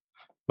time,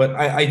 but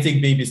I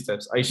take baby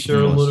steps. I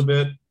share a little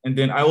bit, and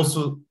then I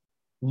also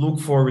look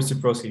for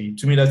reciprocity.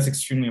 To me, that's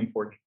extremely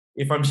important.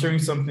 If I'm sharing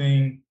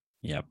something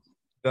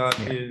that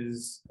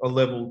is a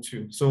level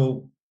 2.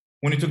 So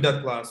when we took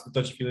that class, the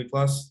Touchy Feely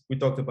class, we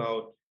talked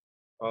about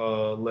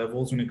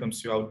levels when it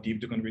comes to how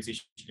deep the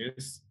conversation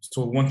is.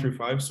 So 1 through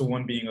 5. So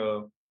 1 being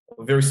a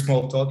very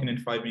small talk, and then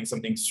 5 being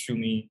something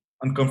extremely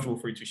uncomfortable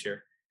for you to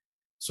share.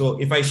 So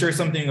if I share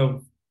something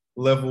of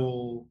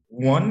level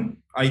 1,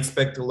 I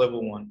expect a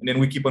level 1, and then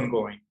we keep on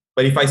going.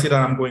 But if I say that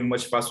I'm going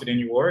much faster than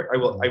you are, I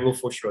will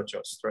for sure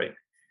adjust, right?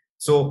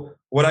 So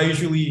what I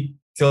usually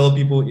tell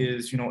people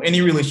is,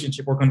 any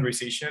relationship or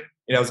conversation,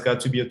 it has got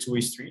to be a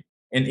two-way street.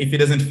 And if it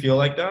doesn't feel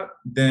like that,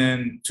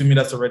 then to me,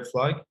 that's a red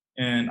flag,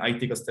 and I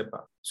take a step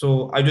back.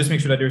 So I just make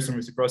sure that there's some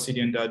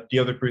reciprocity and that the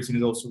other person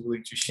is also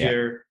willing to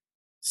share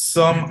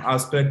some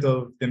aspect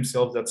of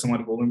themselves that's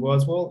somewhat vulnerable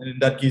as well.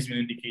 And that gives me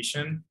an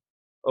indication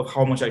of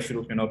how much I should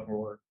open up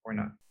or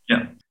not.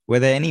 Yeah. Were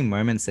there any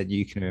moments that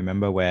you can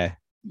remember where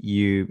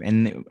you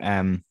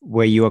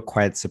were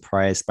quite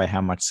surprised by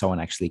how much someone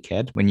actually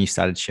cared when you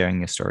started sharing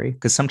your story?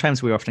 Because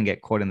sometimes we often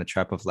get caught in the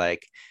trap of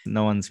like,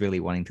 no one's really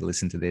wanting to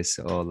listen to this,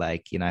 or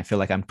like, I feel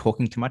like I'm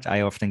talking too much.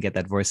 I often get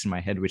that voice in my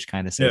head which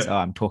kind of says, oh,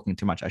 I'm talking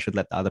too much, I should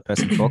let the other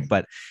person talk.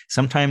 But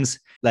sometimes,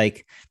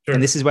 like,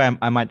 and this is where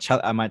I might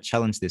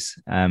challenge this,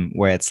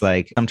 where it's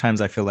like, sometimes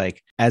I feel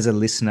like as a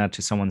listener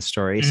to someone's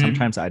story,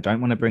 sometimes I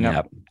don't want to bring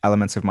up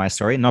elements of my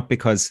story, not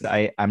because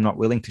I'm not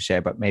willing to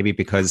share, but maybe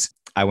because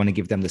I want to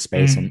give them the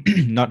space pause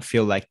and not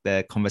feel like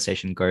the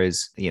conversation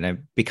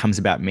becomes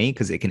about me,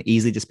 because it can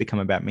easily just become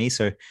about me.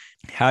 So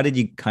how did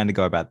you kind of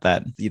go about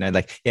that?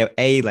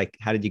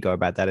 How did you go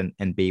about that?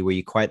 And B, were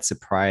you quite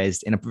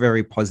surprised in a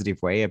very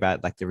positive way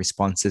about like the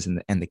responses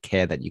and the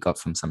care that you got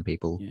from some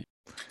people? Yeah.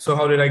 So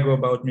how did I go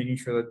about making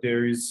sure that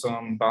there is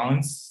some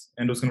balance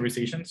in those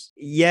conversations?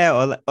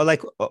 What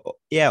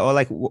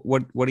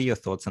are your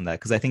thoughts on that?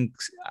 Because I think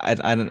I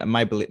don't,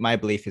 my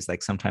belief is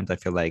like sometimes I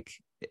feel like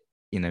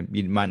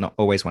you might not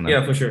always want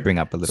to For sure. bring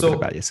up a little bit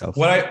about yourself.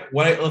 What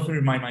I often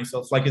remind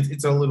myself, like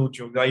it's a little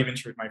joke that I even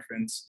share with my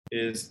friends,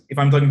 is if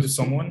I'm talking to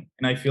someone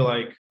and I feel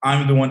like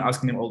I'm the one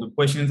asking them all the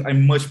questions,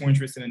 I'm much more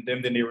interested in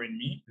them than they were in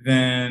me,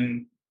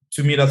 then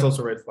to me that's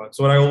also a red flag.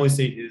 So what I always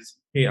say is,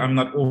 hey, I'm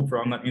not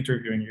Oprah, I'm not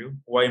interviewing you.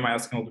 Why am I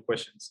asking all the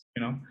questions?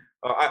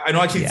 I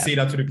don't actually say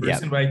that to the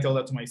person, but I tell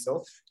that to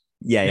myself.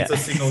 It's a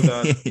signal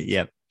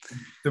that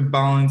the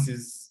balance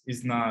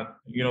is not,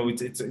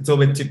 it's a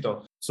bit tipped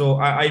off. So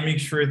I make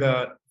sure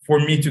that for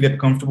me to get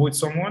comfortable with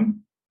someone,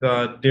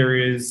 that there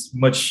is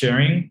much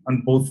sharing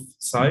on both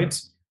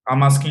sides.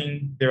 I'm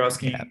asking, they're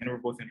asking, and we're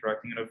both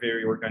interacting in a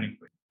very organic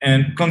way.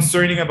 And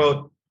concerning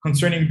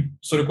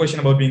so the question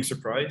about being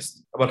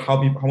surprised about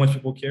how much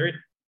people cared,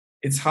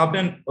 it's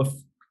happened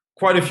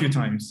quite a few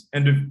times.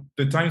 And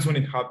the times when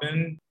it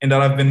happened and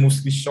that I've been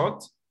mostly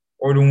shocked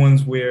are the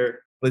ones where,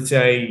 let's say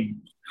I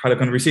had a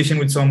conversation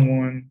with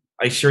someone,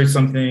 I shared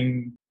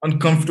something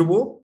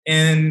uncomfortable,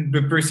 and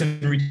the person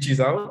reaches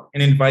out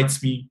and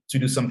invites me to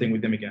do something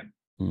with them again.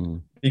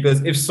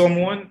 Because if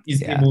someone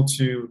is able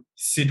to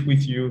sit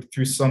with you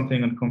through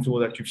something uncomfortable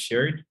that you've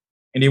shared,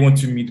 and they want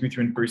to meet with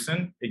you in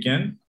person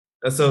again,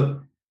 it's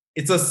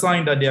a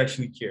sign that they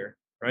actually care,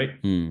 right?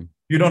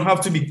 You don't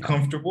have to be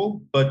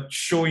comfortable, but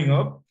showing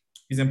up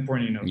is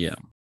important enough. Yeah.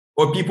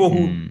 Or people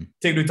who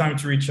take the time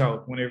to reach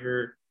out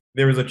whenever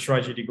there is a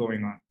tragedy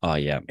going on. Oh,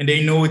 yeah. And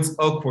they know it's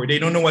awkward. They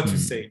don't know what to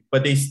say,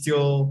 but they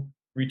still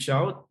reach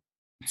out.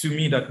 To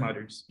me, that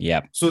matters.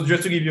 Yeah. So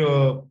just to give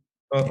you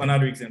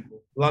another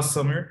example, last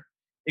summer,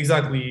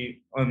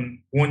 exactly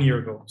on 1 year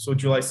ago, so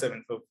July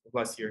 7th of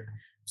last year.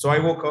 So I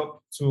woke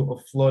up to a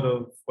flood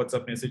of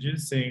WhatsApp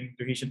messages saying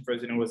the Haitian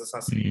president was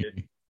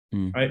assassinated,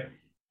 right?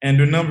 And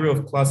the number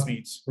of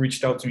classmates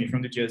reached out to me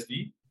from the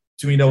GSD,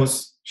 to me, that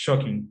was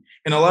shocking.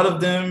 And a lot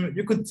of them,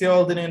 you could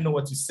tell they didn't know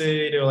what to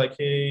say. They were like,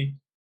 hey,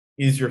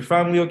 is your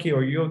family okay?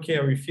 Are you okay?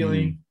 Are you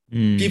feeling?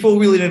 People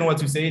really didn't know what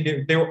to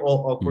say. They were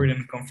all awkward and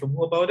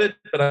uncomfortable about it,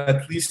 but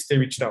at least they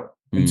reached out.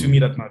 And to me,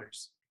 that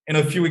matters. And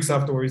a few weeks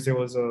afterwards, there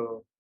was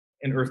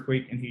an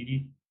earthquake in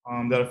Haiti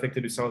that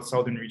affected the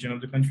southern region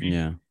of the country.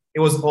 Yeah. It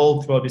was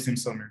all throughout the same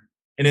summer.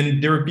 And then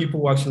there were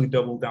people who actually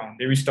doubled down.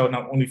 They reached out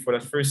not only for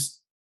that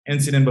first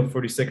incident, but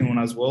for the second one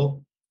as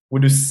well,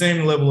 with the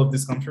same level of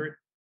discomfort,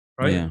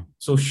 right? Yeah.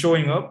 So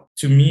showing up,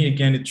 to me,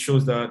 again, it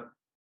shows that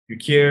you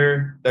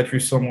care, that you're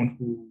someone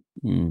who,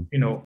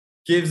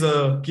 gives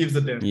a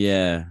damn.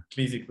 Yeah.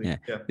 Basically. Yeah.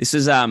 This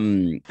is these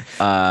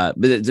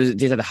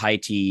are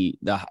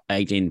the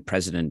Haitian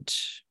president.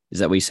 Is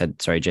that what you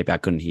said? Sorry, JP, I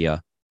couldn't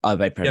hear. Oh,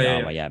 right,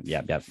 president. Yeah.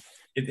 Yeah.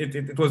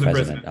 It was the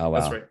president. Oh, wow.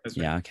 That's right.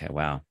 Yeah. Okay.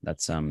 Wow.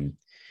 That's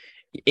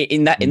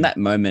in that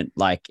moment,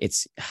 like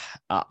it's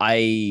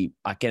I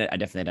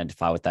definitely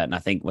identify with that, and I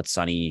think what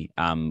Sunny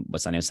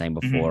was saying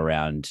before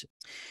around,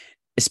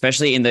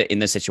 especially in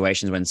the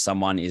situations when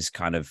someone is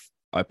kind of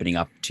opening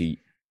up to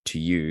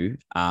you,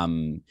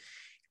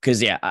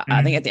 because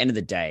I think at the end of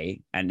the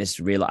day, and this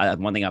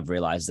one thing I've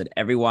realized that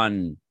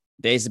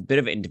there's a bit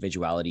of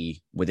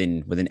individuality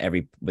within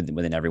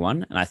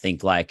everyone, and I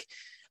think like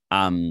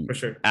for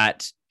sure.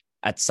 at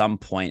some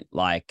point,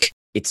 like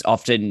it's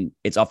often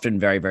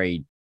very,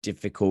 very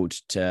difficult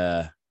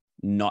to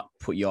not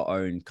put your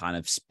own kind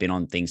of spin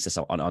on things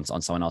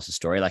on someone else's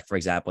story. Like, for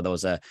example, there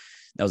was a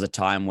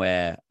time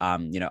where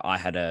I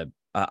had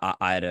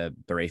a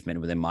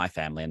bereavement within my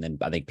family, and then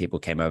I think people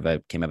came over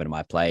to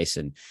my place,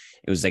 and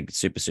it was like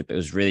super. It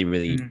was really,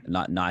 really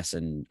not nice.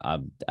 And I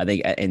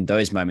think in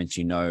those moments,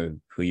 who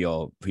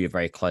your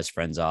very close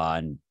friends are,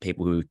 and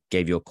people who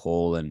gave you a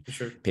call, and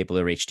people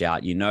who reached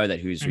out. You know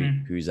that who's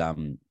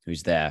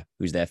there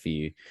for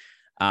you.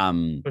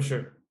 For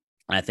sure.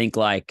 And I think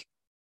like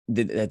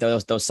there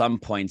was some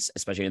points,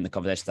 especially in the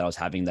conversation that I was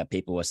having, that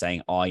people were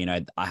saying, "Oh,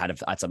 I had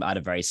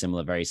a very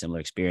similar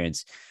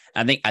experience."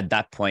 And I think at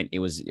that point, it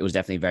was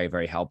definitely very,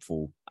 very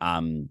helpful,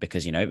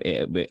 because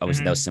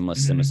obviously there was similar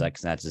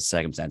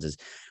circumstances,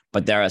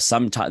 but there are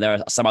some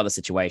other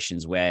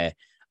situations where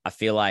I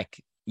feel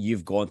like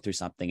you've gone through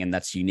something and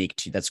that's unique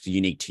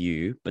to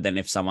you. But then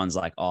if someone's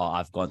like, "Oh,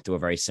 I've gone through a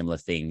very similar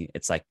thing,"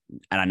 it's like,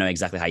 and I know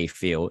exactly how you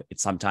feel.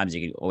 It's sometimes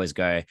you can always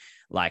go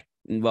like,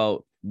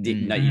 "Well,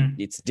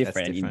 it's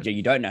different.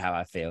 You don't know how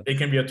I feel." It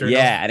can be a turn off.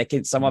 And it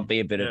can somewhat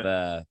be a bit of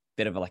a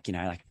like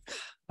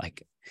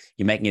like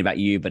you're making it about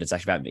you, but it's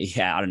actually about me.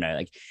 Yeah, I don't know.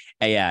 Like,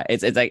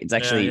 it's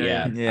actually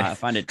I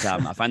find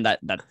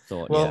that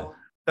thought. Well,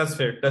 that's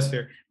fair.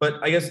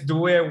 But I guess the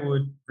way I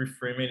would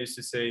reframe it is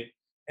to say,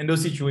 in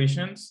those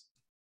situations,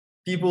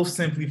 people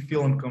simply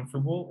feel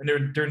uncomfortable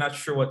and they're not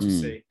sure what to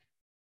say.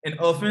 And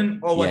often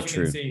all Yeah, what you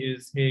true. can say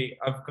is, hey,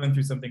 I've gone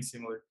through something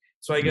similar.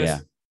 So I guess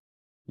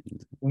Yeah.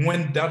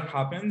 when that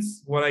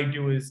happens, what I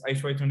do is I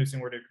try to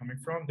understand where they're coming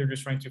from. They're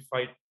just trying to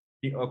fight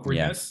the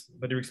awkwardness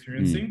that they're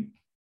experiencing,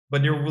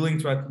 but they're willing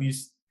to at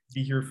least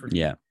be here for you.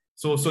 Yeah.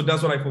 So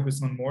that's what I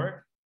focus on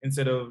more,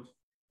 instead of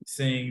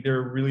saying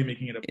they're really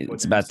making it up.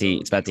 It's about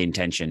the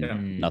intention, Yeah.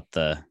 not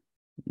the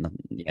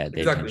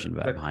Exactly. intention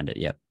behind it.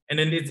 Yep. And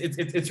then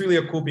it's really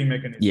a coping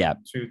mechanism. Yeah.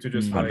 To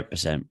just like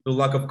 100%. the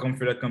lack of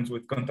comfort that comes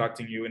with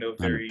contacting you in a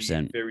very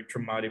 100%. very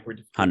traumatic or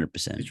difficult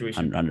 100%.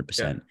 situation.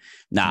 100%.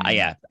 Nah,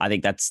 yeah, I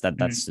think that's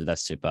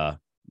super.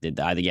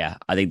 I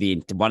think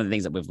the one of the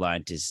things that we've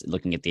learned is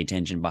looking at the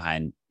intention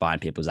behind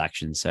people's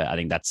actions. So I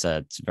think that's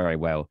it's very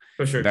well,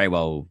 For sure. very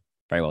well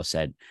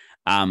said.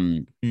 So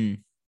I'm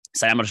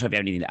not sure if you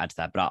have anything to add to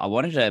that, but I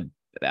wanted to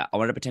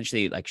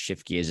potentially like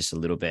shift gears just a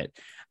little bit.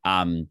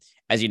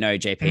 As you know,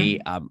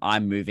 JP,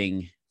 I'm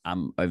moving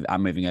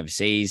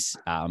overseas.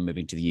 I'm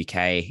moving to the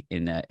UK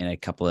in a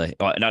couple of,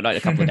 not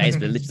a couple of days,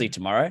 but literally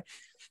tomorrow.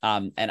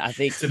 And I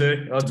think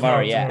Today,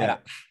 tomorrow, yeah.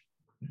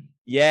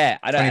 Yeah,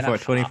 I don't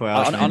 24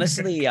 hours.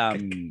 Honestly,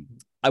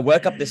 I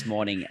woke up this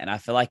morning and I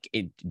feel like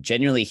it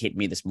genuinely hit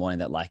me this morning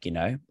that like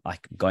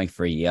going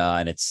for a year,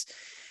 and it's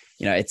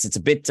a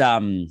bit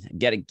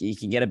you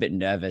can get a bit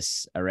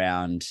nervous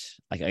around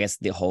like I guess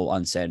the whole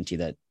uncertainty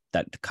that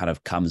kind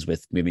of comes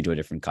with moving to a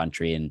different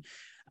country. And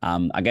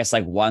I guess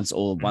like once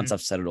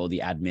I've settled all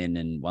the admin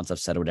and once I've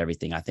settled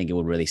everything, I think it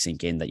will really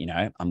sink in that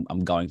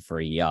I'm going for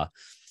a year.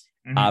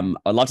 I'd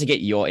love to get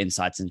your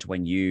insights into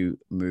when you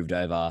moved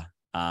over.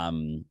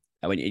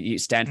 When you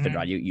Stanford,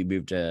 right? You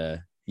moved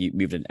and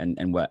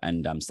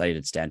studied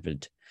at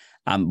Stanford.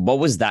 What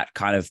was that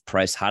kind of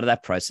process? How did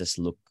that process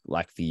look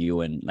like for you,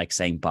 and like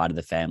saying bye to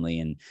the family,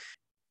 and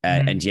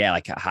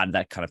like how did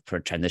that kind of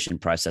transition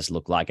process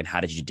look like, and how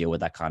did you deal with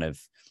that kind of?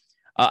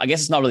 I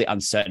guess it's not really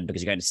uncertain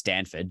because you're going to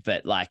Stanford,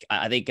 but like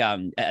I think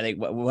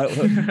what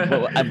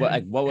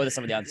were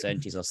some of the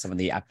uncertainties or some of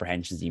the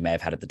apprehensions you may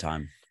have had at the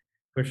time?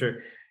 For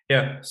sure,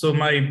 yeah. So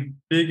my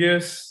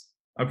biggest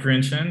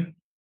apprehension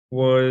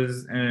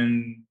was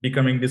in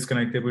becoming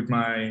disconnected with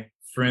my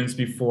friends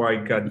before I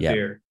got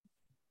there,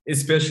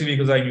 especially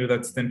because I knew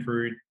that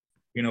Stanford,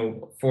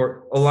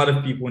 for a lot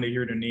of people when they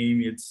hear the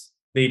name,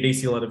 they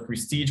see a lot of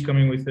prestige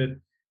coming with it.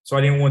 So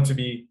I didn't want to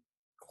be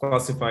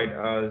classified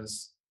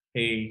as,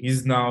 hey,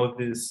 he's now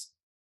this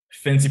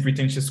fancy,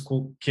 pretentious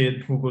cool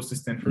kid who goes to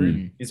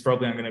Stanford. He's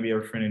probably not going to be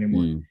our friend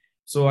anymore.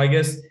 So I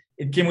guess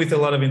it came with a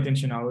lot of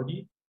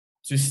intentionality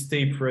to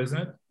stay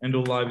present in the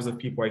lives of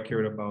people I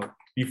cared about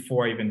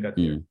before I even got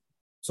there.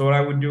 So what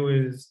I would do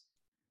is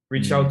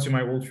reach out to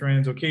my old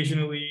friends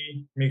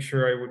occasionally, make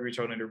sure I would reach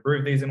out on their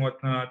birthdays and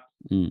whatnot,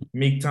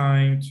 make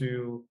time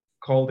to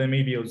call them,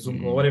 maybe a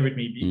Zoom call, whatever it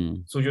may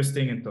be. So just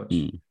staying in touch.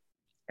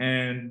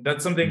 And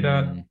that's something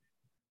that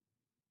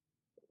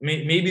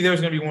maybe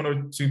there's going to be one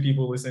or two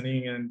people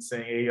listening and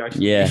saying, hey,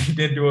 actually, you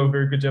didn't do a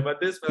very good job at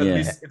this, but at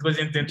least it was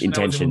intention.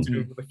 I was able to do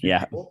it with a few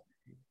people.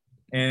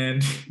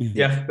 And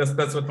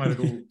that's what I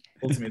do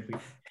ultimately.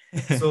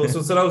 So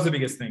that was the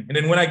biggest thing. And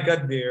then when I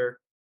got there,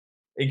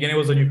 again, it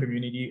was a new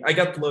community. I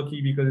got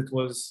lucky because it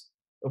was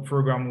a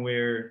program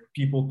where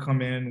people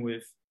come in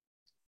with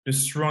the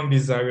strong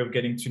desire of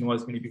getting to know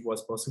as many people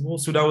as possible.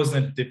 So that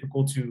wasn't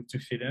difficult to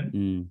fit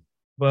in,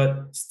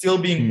 but still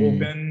being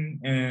open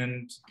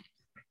and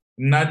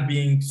not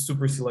being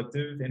super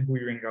selective in who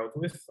you hang out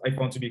with, I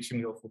found to be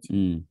extremely helpful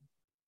too.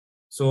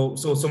 So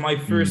my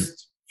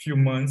first few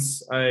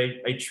months,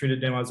 I treated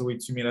them as a way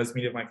to meet as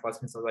many of my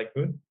classmates as I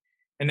could.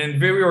 And then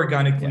very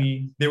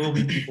organically, there will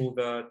be people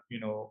that,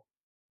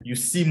 you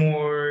see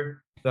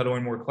more, that are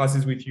in more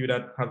classes with you,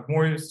 that have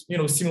more,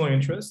 similar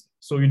interests.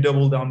 So you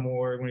double down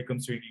more when it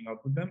comes to hanging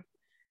out with them.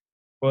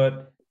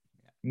 But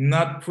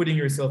not putting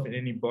yourself in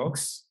any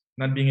box,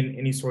 not being in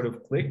any sort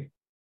of clique,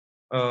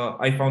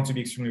 I found to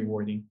be extremely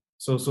rewarding.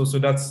 So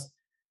that's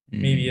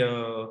maybe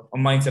a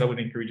mindset I would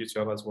encourage you to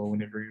have as well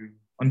whenever you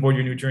onboard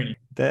your new journey.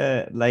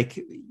 I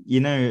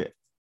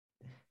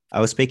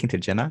was speaking to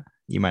Jenna.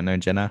 You might know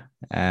Jenna.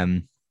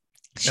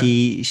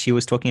 She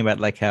was talking about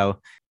like how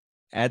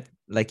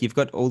you've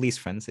got all these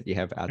friends that you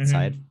have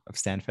outside of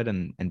Stanford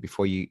and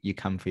before you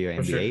come for your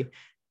MBA. Sure.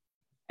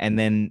 And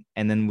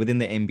then within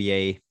the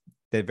MBA,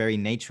 the very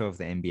nature of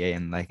the MBA,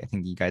 and like I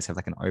think you guys have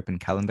like an open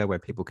calendar where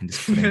people can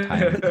just put in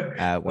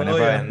time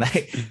whenever,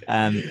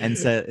 and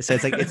so it's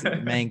like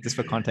just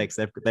for context,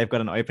 they've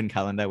got an open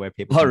calendar where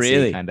people can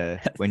see kind of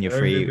when you're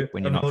free,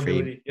 when you're not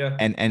free,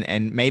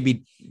 and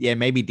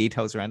maybe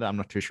details around it. I'm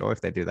not too sure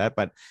if they do that,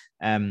 but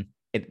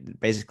it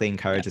basically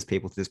encourages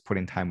people to just put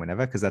in time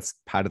whenever, because that's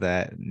part of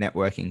the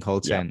networking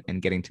culture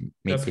and getting to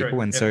meet that's people.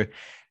 Correct. And so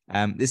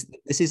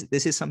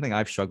this is something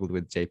I've struggled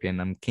with, JP, and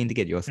I'm keen to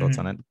get your thoughts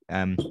on it.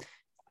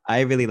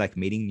 I really like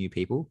meeting new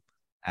people,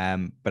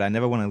 but I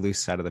never want to lose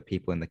sight of the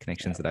people and the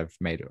connections that I've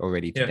made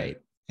already to date.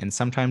 And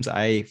sometimes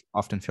I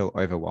often feel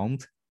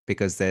overwhelmed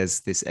because there's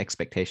this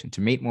expectation to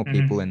meet more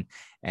people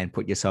and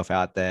put yourself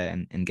out there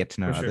and get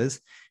to know others.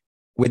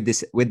 With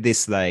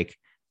this like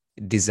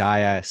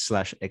desire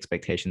slash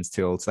expectations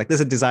to also like there's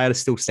a desire to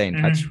still stay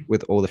in touch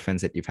with all the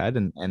friends that you've had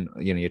and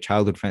you know your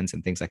childhood friends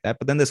and things like that,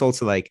 but then there's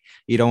also like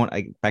you don't want,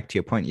 like, back to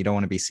your point, you don't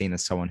want to be seen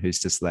as someone who's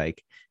just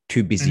like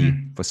too busy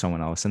for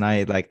someone else. And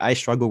I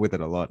struggle with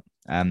it a lot,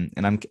 and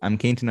I'm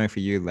keen to know for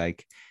you,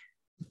 like,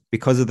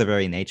 because of the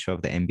very nature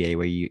of the MBA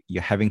where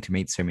you're having to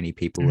meet so many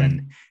people,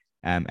 and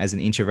as an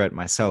introvert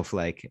myself,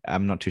 like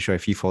I'm not too sure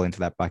if you fall into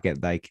that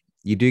bucket, like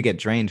you do get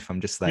drained from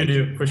just like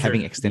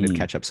having extended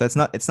catch up. So it's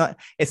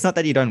not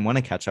that you don't want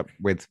to catch up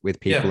with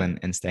people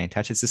and stay in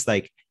touch. It's just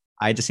like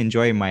I just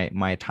enjoy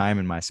my time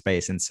and my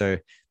space. And so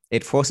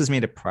it forces me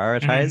to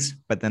prioritize,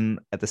 but then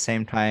at the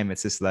same time,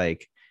 it's just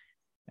like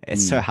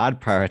it's so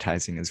hard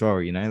prioritizing as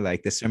well, you know,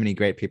 like there's so many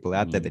great people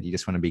out there that you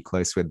just want to be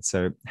close with.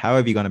 So how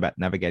have you gone about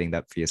navigating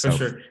that for yourself?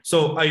 For sure.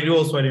 So I do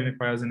also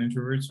identify as an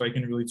introvert, so I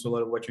can relate to a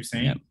lot of what you're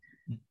saying.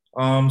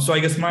 So I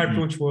guess my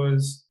approach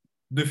was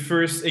the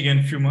first,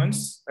 again, few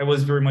months, I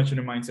was very much in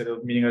the mindset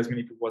of meeting as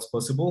many people as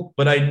possible,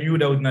 but I knew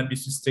that would not be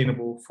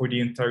sustainable for the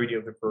entirety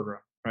of the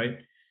program, right?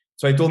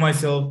 So I told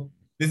myself,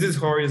 this is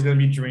hard, it's going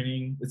to be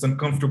draining, it's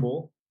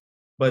uncomfortable,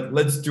 but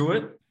let's do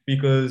it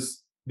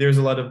because there's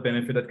a lot of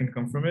benefit that can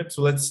come from it.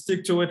 So let's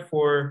stick to it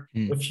for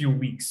a few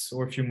weeks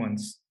or a few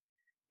months.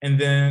 And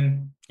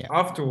then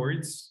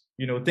afterwards,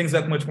 you know, things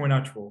got much more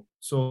natural.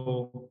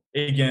 So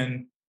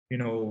again, you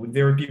know,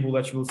 there are people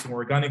that you will see more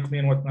organically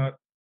and whatnot.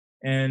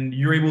 And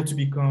you're able to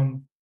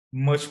become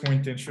much more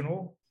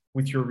intentional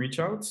with your reach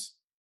outs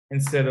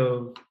instead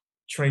of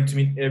trying to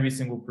meet every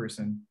single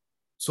person.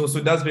 So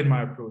that's been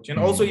my approach. And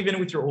also even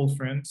with your old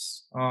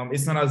friends,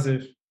 it's not as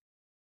if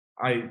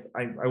I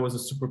was a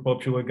super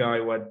popular guy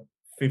who had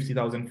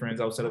 50,000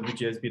 friends outside of the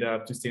GSB that I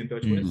have to stay in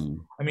touch with.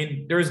 I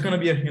mean, there's going to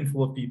be a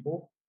handful of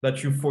people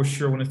that you for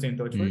sure want to stay in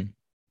touch with,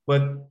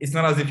 but it's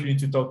not as if you need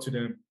to talk to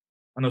them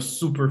on a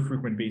super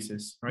frequent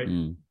basis, right?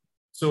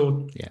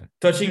 So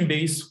touching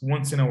base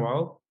once in a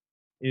while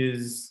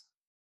is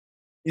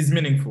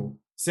meaningful.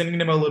 Sending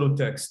them a little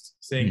text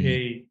saying,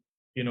 hey,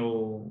 you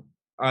know,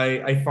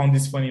 I found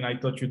this funny and I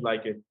thought you'd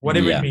like it.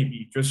 Whatever it may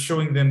be, just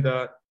showing them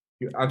that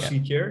you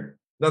actually care.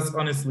 That's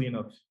honestly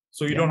enough.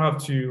 So you don't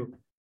have to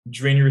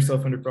drain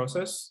yourself in the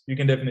process. You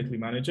can definitely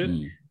manage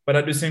it. But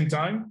at the same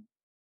time,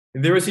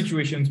 there are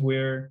situations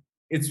where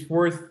it's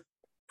worth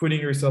putting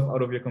yourself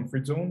out of your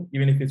comfort zone,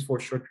 even if it's for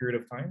a short period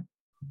of time.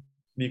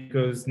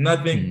 Because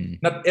not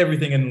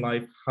everything in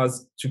life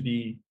has to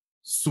be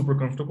super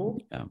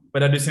comfortable,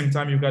 but at the same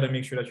time, you've got to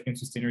make sure that you can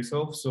sustain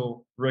yourself.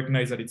 So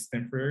recognize that it's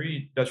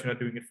temporary, that you're not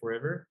doing it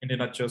forever, and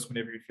then adjust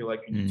whenever you feel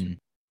like you need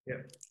to.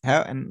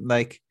 How, and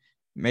like,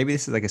 maybe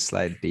this is like a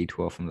slight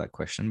detour from that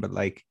question, but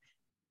like,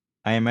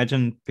 I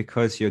imagine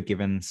because you're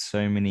given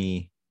so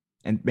many,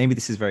 and maybe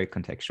this is very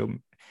contextual,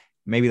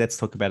 maybe let's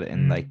talk about it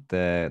in like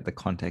the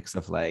context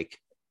of like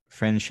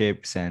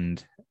friendships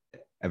and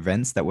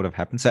events that would have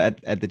happened. So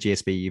at the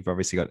GSB, you've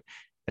obviously got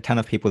a ton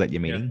of people that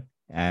you're meeting,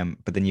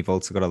 but then you've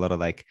also got a lot of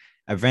like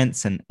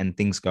events and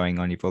things going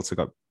on. You've also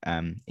got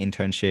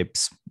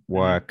internships,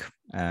 work,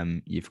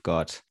 you've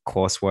got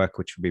coursework,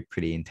 which would be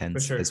pretty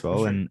intense as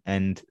well.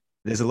 And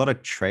there's a lot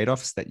of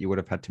trade-offs that you would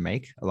have had to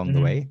make along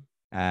the way.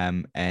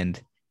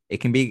 And it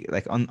can be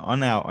like on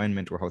our own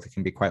mental health, it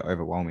can be quite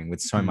overwhelming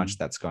with so much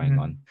that's going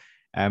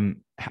on.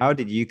 How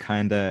did you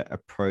kind of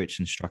approach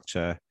and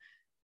structure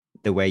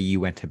the way you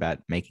went about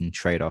making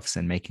trade-offs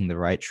and making the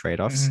right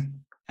trade-offs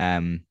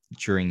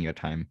during your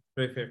time?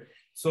 Very fair.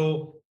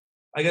 So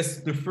I guess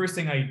the first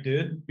thing I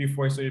did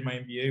before I started my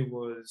MBA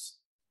was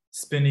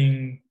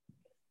spending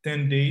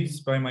 10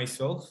 days by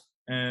myself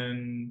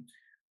in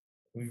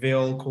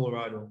Vail,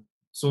 Colorado.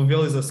 So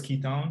Vail is a ski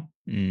town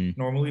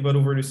normally, but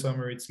over the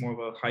summer, it's more of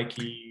a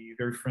hikey,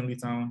 very friendly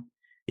town.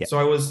 So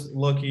I was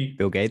lucky.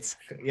 Bill Gates.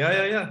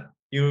 Yeah.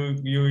 You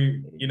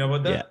know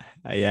about that?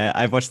 Yeah.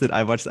 I watched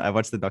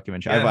the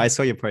documentary. I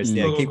saw your post.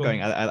 Keep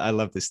going. I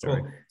love this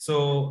story. Cool.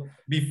 So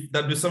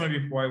the summer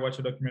before, I watched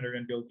a documentary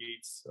on Bill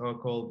Gates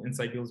called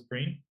Inside Bill's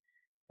Brain.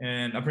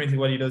 And apparently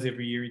what he does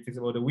every year, he takes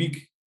about a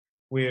week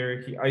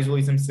where he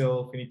isolates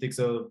himself and he takes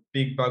a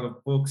big bag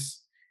of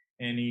books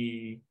and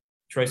he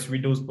tries to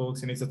read those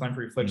books, and it's a time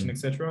for reflection,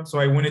 etc. So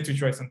I wanted to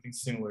try something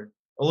similar,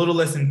 a little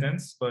less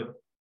intense, but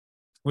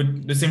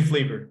with the same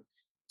flavor.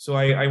 So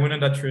I went on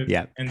that trip,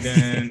 and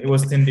then it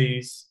was 10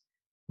 days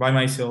by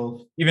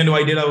myself, even though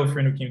I did have a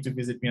friend who came to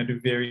visit me at the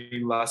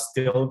very last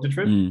day of the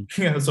trip.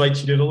 So I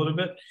cheated a little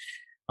bit.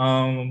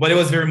 But it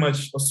was very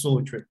much a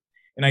solo trip.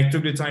 And I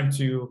took the time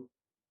to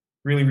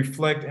really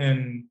reflect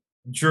and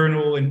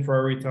journal and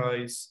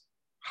prioritize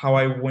how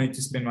I wanted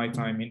to spend my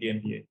time in the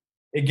MBA.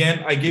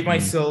 Again, I gave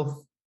myself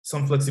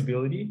some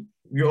flexibility.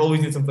 We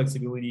always need some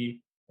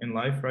flexibility in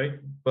life, right?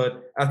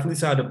 But at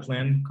least I had a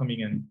plan coming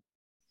in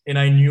and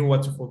I knew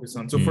what to focus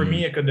on. So for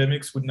me,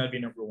 academics would not be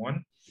number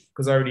one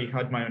because I already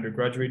had my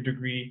undergraduate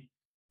degree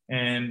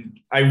and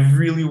I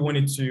really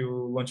wanted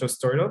to launch a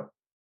startup.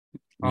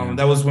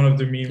 That was one of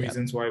the main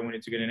reasons why I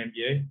wanted to get an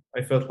MBA.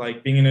 I felt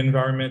like being in an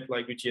environment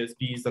like the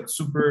GSBs that's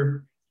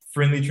super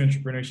friendly to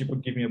entrepreneurship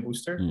would give me a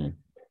booster.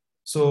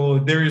 So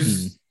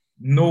there's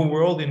no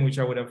world in which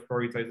I would have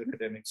prioritized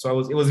academics. So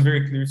it was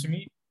very clear to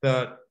me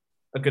that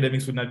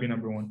academics would not be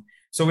number one.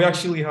 So we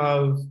actually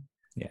have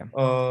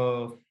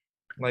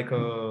like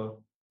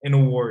an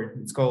award.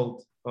 It's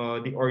called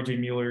the RJ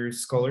Miller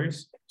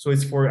Scholars. So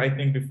it's for, I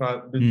think,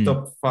 the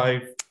top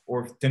 5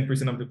 or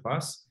 10% of the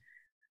class.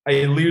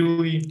 I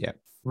literally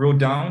wrote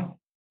down,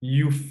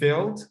 you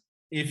failed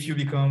if you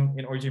become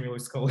an RJ Miller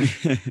Scholar.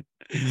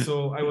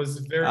 So I was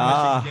very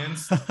much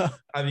against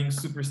having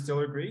super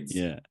stellar grades,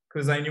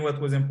 because I knew what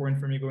was important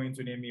for me going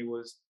to the ME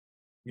was,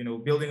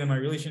 building on my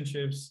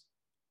relationships,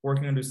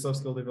 working on the soft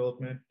skill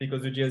development,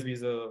 because the GSB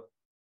is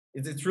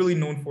it's really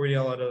known for they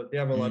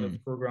have a lot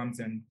of programs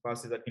and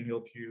classes that can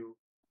help you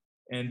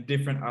in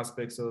different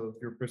aspects of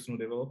your personal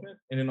development,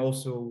 and then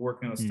also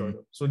working on a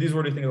startup. So these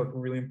were the things that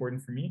were really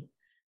important for me,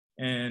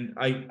 and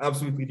I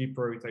absolutely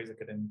deprioritize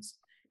academics.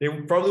 They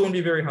probably won't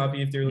be very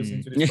happy if they're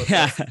listening to this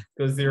podcast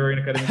because they're an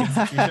academic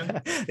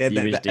institution.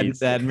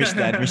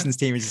 The admissions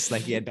team is just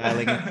like,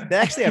 dialing in.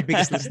 They're actually our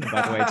biggest listener,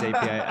 by the way,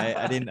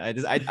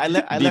 JP. I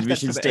left the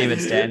admissions team at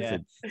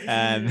Stanford.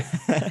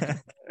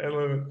 I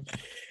love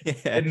it.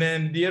 And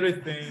then the other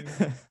thing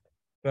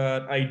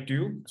that I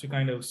do to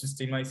kind of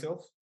sustain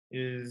myself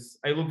is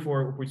I look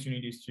for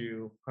opportunities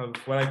to have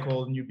what I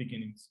call new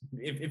beginnings.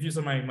 If you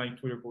saw my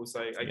Twitter posts,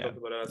 I talked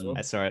about that as well.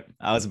 That's all right.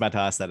 I was about to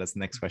ask that as the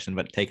next question,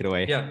 but take it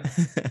away. Yeah.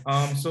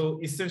 So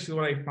essentially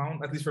what I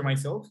found, at least for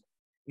myself,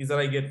 is that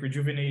I get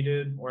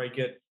rejuvenated, or I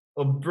get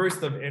a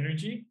burst of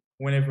energy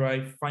whenever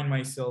I find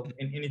myself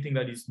in anything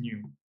that is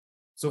new.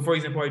 So for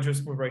example, I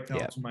just moved right now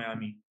to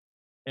Miami.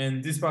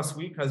 And this past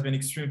week has been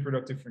extremely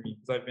productive for me,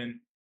 because I've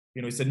been,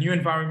 it's a new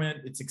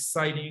environment, it's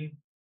exciting,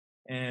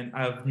 and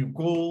I have new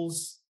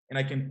goals, and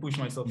I can push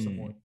myself some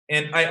more.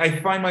 And I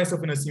find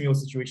myself in a similar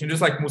situation,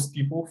 just like most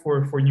people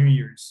for New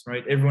Year's,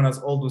 right? Everyone has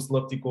all those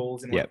lofty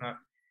goals and whatnot.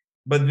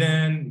 But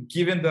then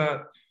given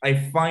that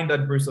I find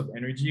that burst of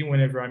energy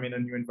whenever I'm in a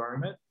new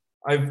environment,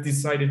 I've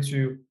decided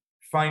to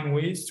find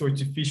ways to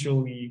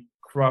artificially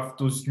craft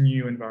those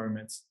new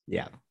environments.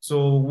 Yeah.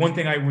 So one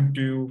thing I would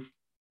do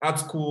at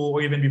school,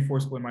 or even before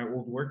school in my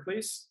old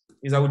workplace,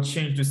 is I would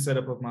change the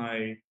setup of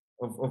my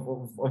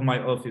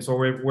office, or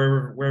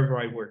wherever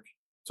I work.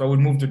 So I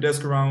would move the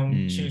desk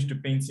around, change the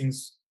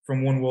paintings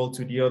from one wall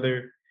to the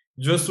other,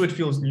 just so it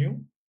feels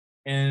new,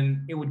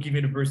 and it would give me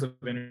the burst of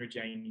energy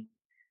I need.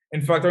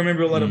 In fact, I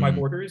remember a lot of my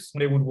workers,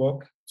 when they would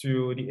walk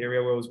to the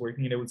area where I was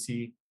working, and they would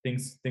see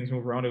things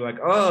move around. They're like,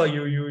 "Oh,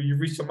 you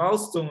reached a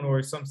milestone,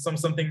 or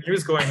something new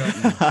is going on,"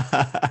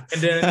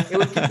 and then it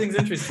would keep things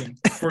interesting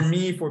for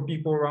me, for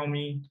people around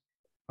me,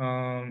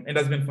 and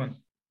that's been fun,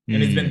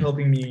 and it's been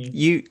helping me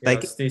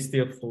stay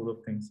afloat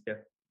of things. Yeah.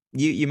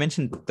 You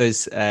mentioned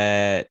those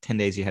 10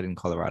 days you had in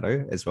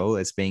Colorado as well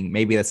as being,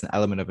 maybe that's an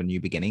element of a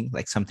new beginning,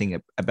 like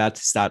something about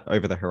to start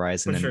over the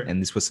horizon,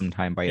 and this was some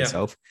time by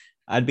yourself.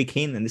 I'd be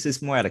keen, and this is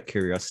more out of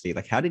curiosity,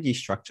 like how did you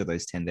structure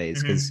those 10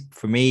 days? Because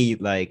for me,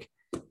 like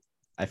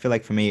I feel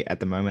like for me at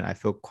the moment, I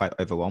feel quite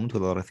overwhelmed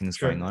with a lot of things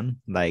going on.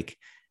 Like,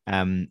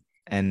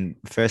 and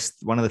first,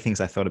 one of the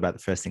things I thought about the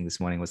first thing this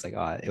morning was like,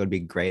 it would be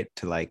great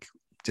to like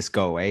just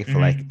go away for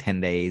like 10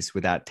 days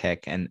without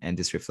tech and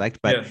just reflect.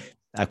 But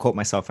I caught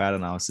myself out,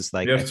 and I was just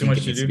like, you have too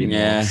much to do.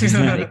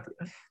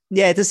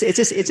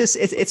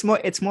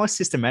 It's more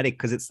systematic,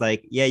 because it's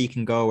like, you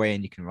can go away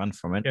and you can run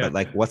from it, but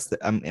like, what's the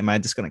am I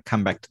just going to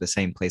come back to the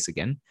same place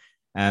again?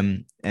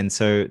 And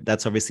so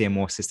that's obviously a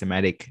more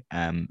systematic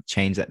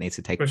change that needs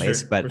to take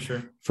place. But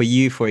for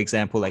you, for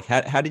example, like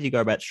how did you go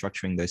about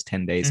structuring those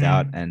 10 days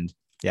out? And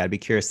I'd be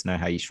curious to know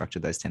how you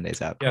structured those 10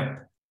 days out.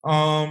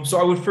 So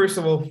I would first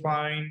of all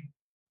find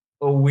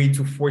a way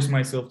to force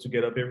myself to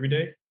get up every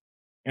day.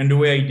 And the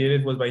way I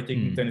did it was by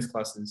taking tennis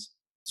classes.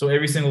 So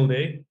every single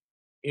day,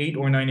 8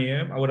 or 9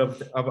 a.m., I would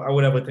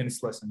have a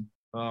tennis lesson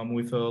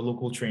with a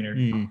local trainer.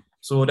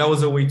 So that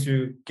was a way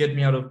to get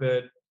me out of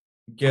bed,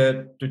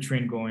 get the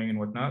train going and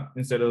whatnot,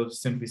 instead of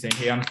simply saying,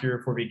 hey, I'm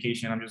here for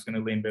vacation, I'm just going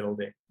to lay in bed all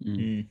day.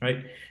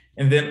 Right.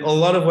 And then a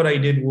lot of what I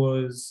did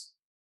was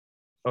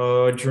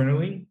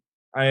journaling.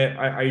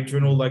 I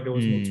journaled like there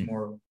was no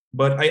tomorrow.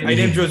 But I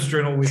didn't just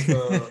journal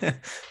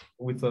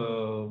with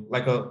a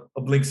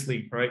blank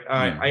slate, right?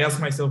 I asked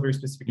myself very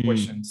specific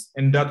questions,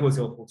 and that was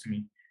helpful to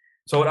me.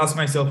 So I would ask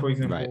myself, for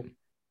example,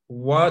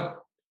 what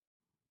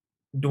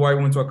do I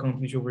want to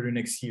accomplish over the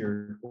next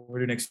year, over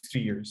the next 3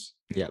 years?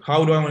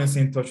 How do I want to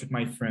stay in touch with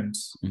my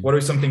friends? What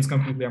are some things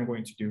concretely I'm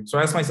going to do? So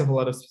I asked myself a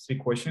lot of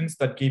specific questions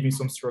that gave me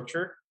some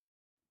structure,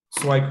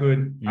 so I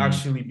could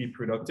actually be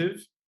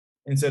productive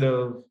instead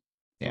of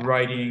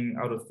writing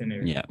out of thin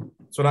air.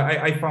 So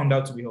I found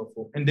that to be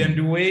helpful. And then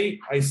the way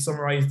I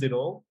summarized it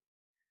all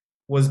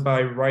was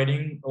by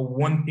writing a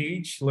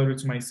 1-page letter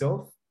to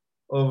myself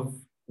of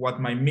what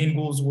my main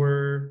goals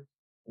were,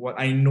 what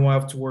I know I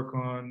have to work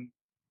on,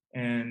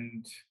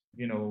 and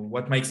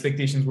what my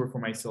expectations were for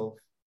myself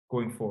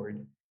going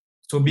forward.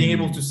 So being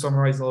able to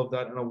summarize all of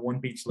that in a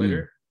 1-page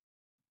letter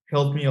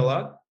helped me a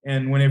lot.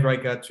 And whenever I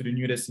got to the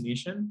new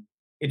destination,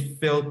 it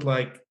felt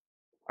like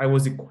I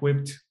was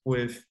equipped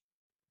with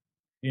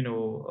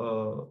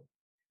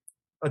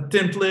a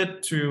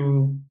template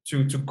to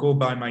go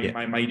by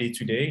Yeah. my day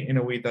to day in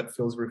a way that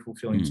feels very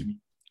fulfilling to me.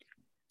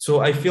 So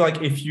I feel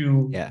like if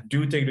you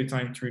do take the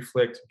time to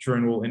reflect,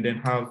 journal, and then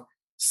have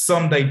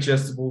some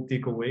digestible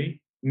takeaway,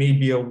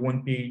 maybe a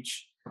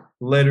 1-page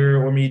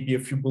letter or maybe a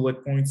few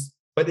bullet points,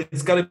 but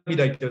it's got to be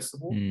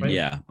digestible, right?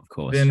 Yeah, of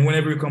course. Then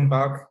whenever you come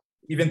back,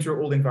 even to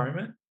your old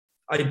environment,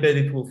 I bet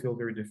it will feel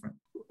very different.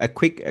 A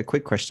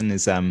quick question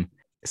is,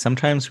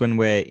 sometimes when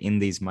we're in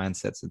these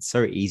mindsets, it's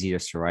so easy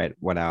just to write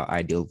what our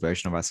ideal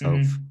version of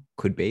ourselves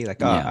could be.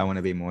 Like, I want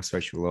to be more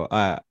social, or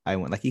I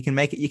want, like, you can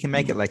make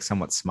it like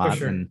somewhat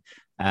smart and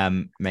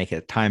make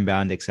it time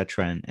bound,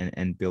 etc.,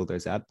 and build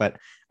those out. But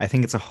I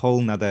think it's a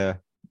whole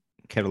nother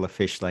kettle of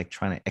fish, like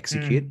trying to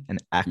execute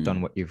and act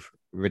on what you've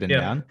written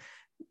down.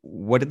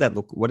 What did that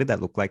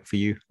look like for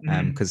you?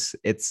 Because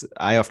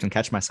I often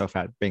catch myself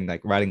out being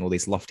like writing all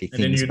these lofty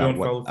things about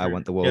what I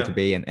want the world to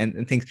be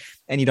and things,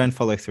 and you don't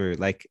follow through.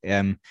 Like,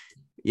 how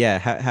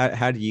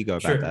do you go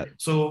about that?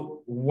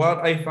 So what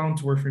I found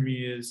to work for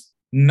me is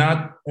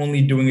not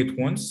only doing it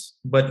once,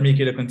 but make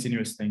it a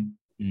continuous thing.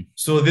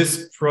 So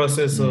this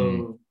process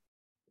of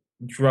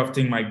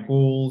drafting my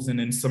goals and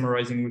then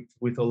summarizing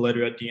with a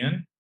letter at the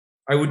end,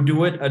 I would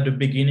do it at the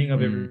beginning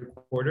of every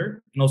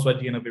quarter and also at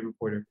the end of every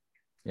quarter.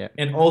 Yeah.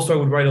 And also I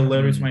would write a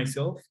letter to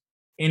myself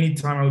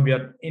anytime I would be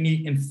at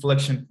any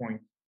inflection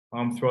point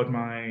throughout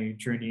my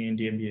journey in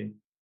the MBA.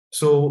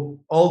 So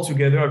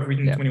altogether, I've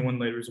written 21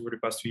 letters over the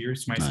past 2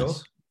 years to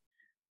myself.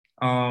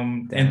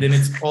 And then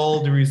it's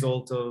all the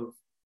result of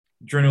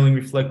journaling,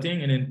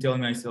 reflecting, and then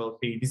telling myself,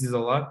 hey, this is a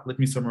lot. Let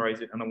me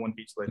summarize it on a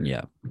 1-page letter.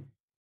 Yeah.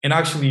 And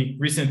actually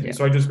recently,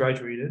 so I just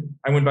graduated.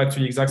 I went back to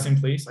the exact same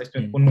place. I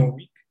spent 1 more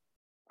week.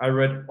 I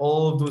read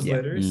all of those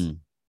letters.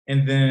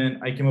 And then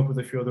I came up with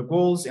a few other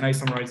goals and I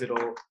summarized it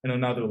all in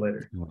another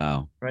letter.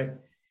 Wow. Right.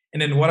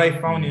 And then what I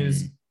found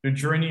is the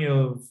journey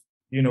of,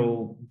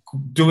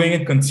 doing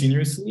it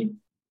continuously.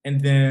 And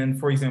then,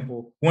 for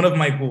example, one of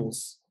my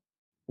goals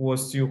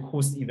was to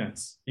host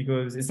events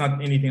because it's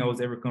not anything I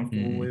was ever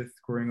comfortable with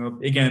growing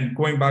up. Again,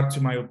 going back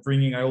to my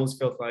upbringing, I always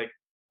felt like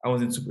I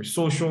wasn't super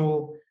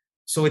social.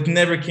 So it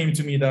never came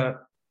to me that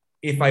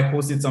if I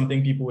posted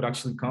something, people would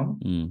actually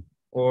come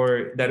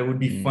or that it would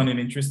be fun and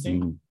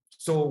interesting.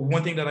 So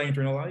one thing that I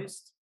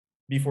internalized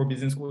before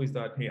business school is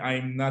that, hey,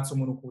 I'm not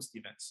someone who hosts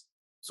events.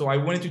 So I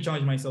wanted to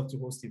challenge myself to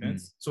host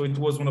events. So it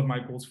was one of my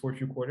goals for a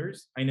few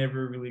quarters. I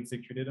never really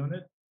executed on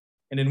it.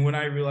 And then when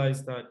I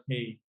realized that,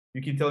 hey,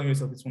 you keep telling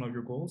yourself it's one of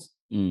your goals.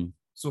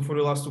 So for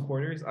the last 2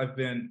 quarters, I've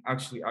been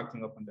actually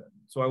acting up on that.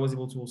 So I was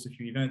able to host a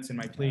few events in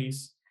my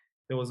place.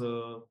 There was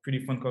a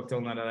pretty fun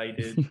cocktail night that I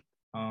did.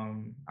 I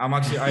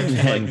actually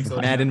like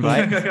myself. Mad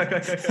invite.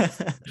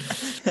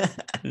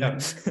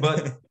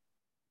 But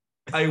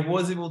I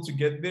was able to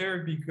get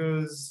there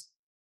because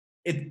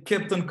it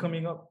kept on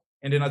coming up.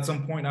 And then at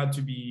some point I had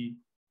to be,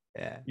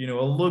 a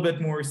little bit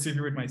more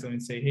severe with myself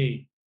and say,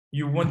 hey,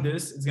 you want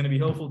this, it's going to be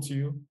helpful to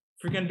you.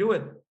 Freaking do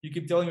it. You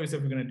keep telling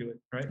yourself you're going to do it,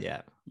 right?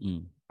 Yeah.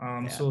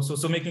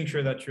 So making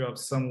sure that you have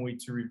some way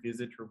to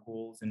revisit your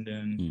goals and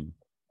then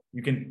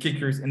you can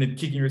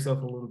kicking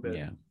yourself a little bit.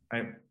 Yeah.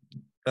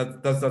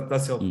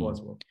 That's helpful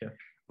as well. Yeah.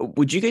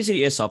 Would you consider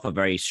yourself a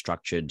very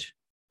structured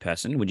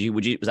person? Was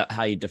that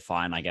how you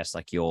define, I guess,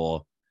 like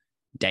your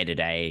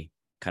day-to-day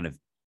kind of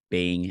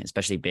being,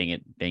 especially being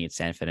at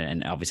Stanford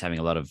and obviously having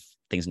a lot of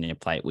things on your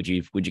plate? Would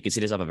you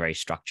consider yourself a very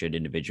structured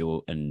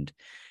individual? And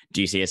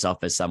do you see yourself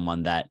as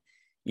someone that,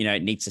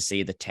 needs to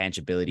see the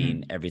tangibility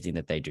in everything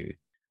that they do?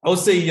 I would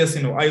say yes.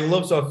 I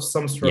love to have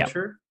some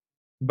structure,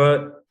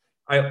 but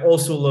I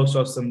also love to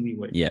have some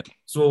leeway. Yeah.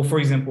 So for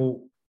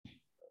example,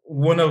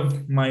 one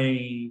of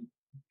my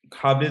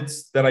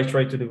habits that I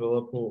tried to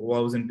develop while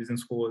I was in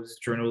business school was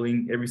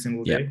journaling every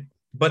single day.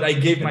 But I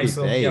gave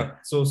myself,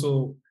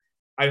 So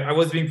I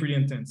was being pretty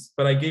intense,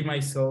 but I gave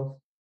myself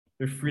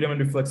the freedom and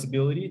the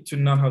flexibility to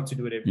not have to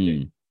do it every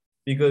day.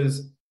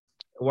 Because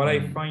what I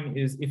find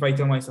is if I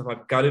tell myself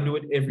I've got to do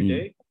it every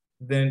day,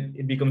 then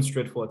it becomes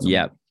dreadful at some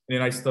point. And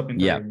then I stop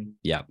entirely.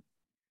 Yeah.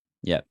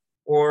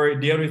 Or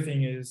the other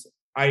thing is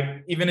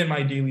even in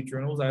my daily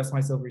journals, I ask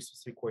myself very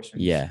specific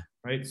questions. Yeah.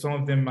 Right. Some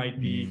of them might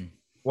be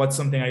what's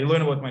something I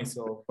learned about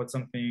myself, what's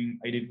something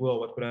I did well,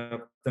 what could I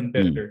have done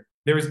better.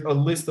 There is a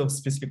list of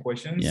specific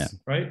questions,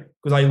 right?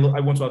 Because I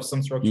want to have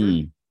some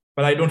structure,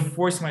 but I don't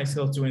force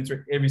myself to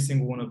answer every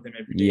single one of them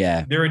every day.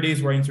 Yeah. There are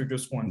days where I answer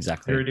just one.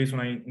 Exactly. There are days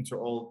when I answer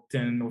all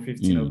 10 or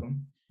 15 of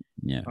them.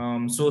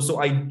 Yeah. So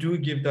I do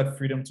give that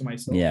freedom to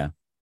myself.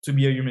 To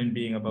be a human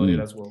being about it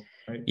as well.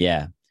 Right.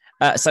 Yeah.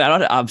 So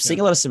I'm seeing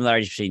a lot of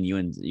similarities between you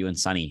and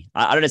Sunny.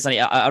 I don't know,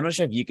 Sunny. I'm not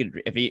sure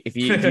if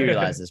you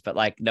realize this, but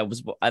like that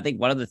was, I think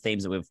one of the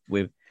themes that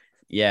we've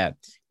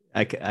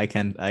I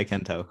can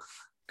tell.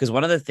 Because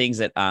one of the things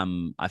that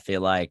I feel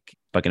like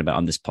spoken about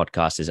on this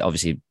podcast is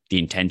obviously the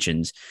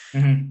intentions.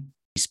 We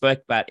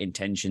spoke about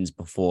intentions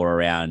before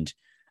around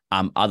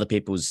other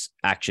people's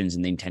actions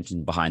and the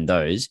intention behind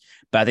those.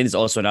 But I think there's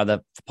also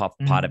another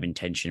part of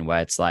intention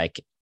where it's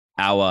like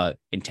our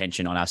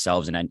intention on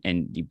ourselves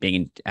and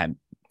being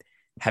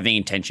having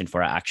intention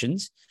for our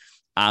actions.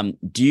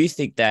 Do you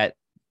think that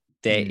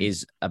there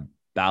is a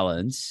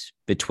balance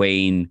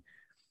between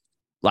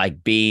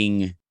like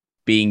being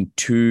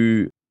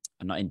too,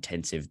 not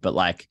intensive, but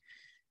like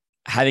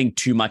having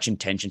too much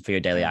intention for your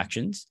daily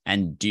actions.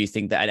 And do you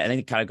think that, I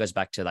think it kind of goes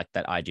back to like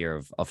that idea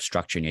of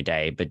structuring your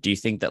day, but do you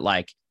think that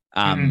like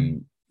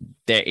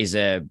there is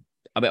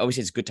I mean,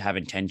 obviously it's good to have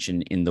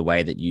intention in the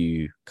way that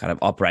you kind of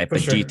operate,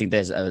 but do you think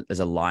there's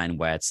a line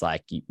where it's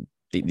like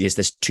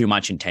there's too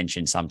much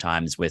intention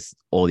sometimes with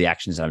all the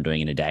actions that I'm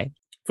doing in a day?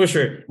 For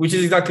sure, which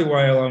is exactly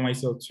why I allow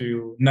myself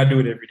to not do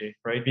it every day,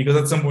 right? Because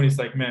at some point it's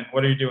like, man,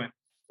 what are you doing?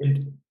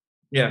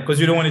 Because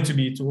you don't want it to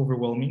be too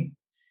overwhelming,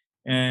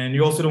 and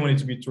you also don't want it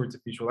to be too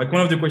artificial. Like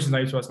one of the questions I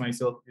used to ask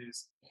myself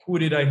is, who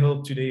did I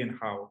help today and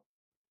how?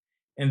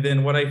 And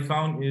then what I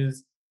found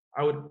is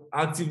I would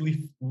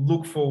actively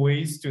look for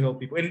ways to help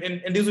people.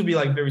 And these would be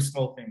like very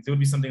small things. It would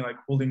be something like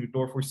holding the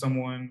door for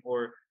someone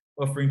or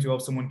offering to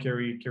help someone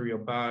carry a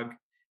bag.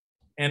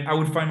 And I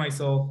would find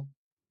myself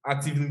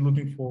actively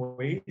looking for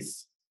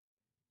ways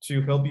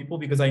to help people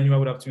because I knew I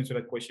would have to answer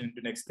that question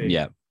the next day.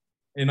 Yeah.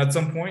 And at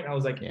some point I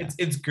was like,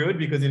 it's good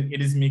because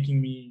it is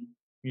making me,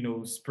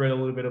 spread a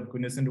little bit of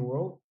goodness in the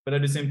world. But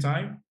at the same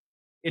time,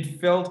 it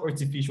felt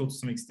artificial to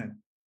some extent,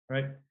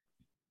 right?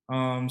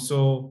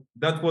 So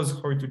that was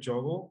hard to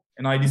juggle,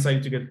 and I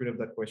decided to get rid of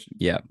that question.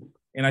 Yeah.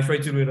 And I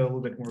tried to do it a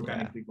little bit more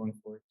organically going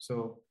forward.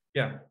 So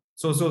yeah.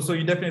 So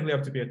you definitely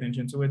have to pay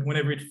attention to it.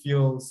 Whenever it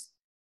feels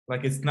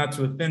like it's not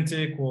too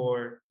authentic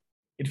or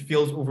it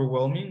feels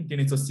overwhelming, then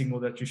it's a signal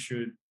that you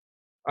should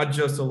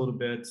adjust a little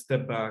bit,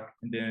 step back,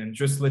 and then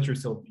just let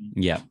yourself be.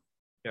 Yeah.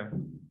 Yeah.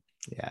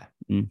 Yeah.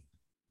 Mm.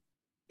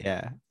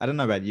 Yeah. I don't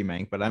know about you,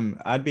 Mank, but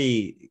I'd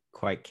be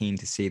quite keen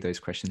to see those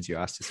questions you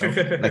asked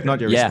yourself. Like not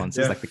your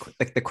responses,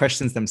 like the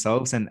questions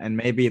themselves, and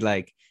maybe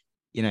like,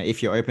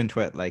 if you're open to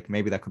it, like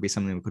maybe that could be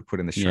something we could put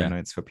in the show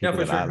notes for people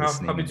that are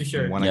listening happy to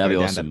share. and want to go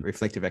down that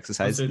reflective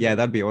exercise. Absolutely. Yeah,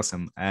 that'd be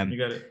awesome. You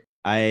got it.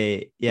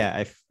 I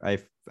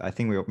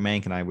think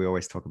Mank and I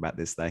always talk about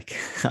this. Like,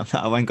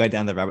 I won't go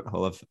down the rabbit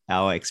hole of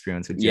our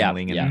experience with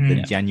journaling and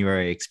the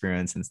January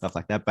experience and stuff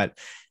like that. But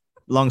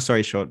long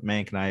story short,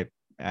 Mank and I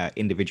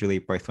individually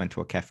both went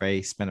to a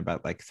cafe, spent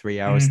about like 3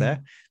 hours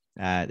there.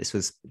 This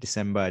was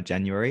December,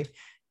 January,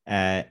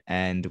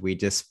 and we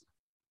just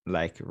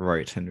like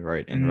wrote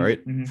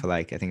for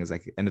like, I think it was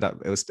like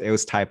it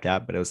was typed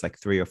out, but it was like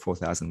 3,000 or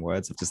 4,000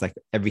 words of just like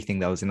everything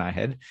that was in our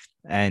head,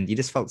 and you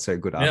just felt so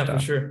good after. For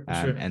sure.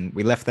 And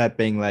we left that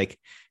being like,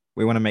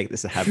 we want to make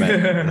this a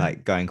habit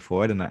like going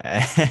forward. And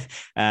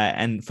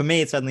and for me,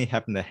 it certainly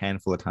happened a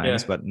handful of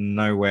times, but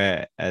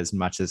nowhere as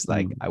much as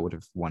like I would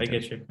have wanted. I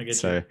get you.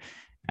 So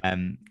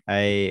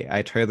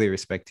I totally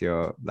respect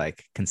your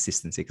like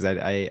consistency, because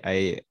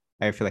I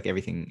feel like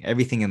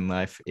everything in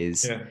life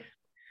is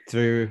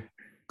through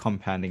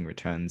compounding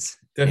returns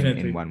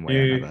in one way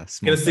or another.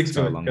 Gotta stick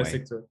to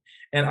it.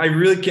 And I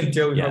really can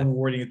tell you how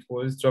rewarding it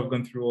was to have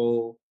gone through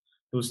all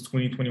those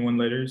 2021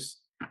 letters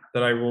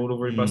that I wrote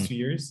over the past 2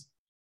 years,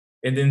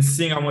 and then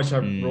seeing how much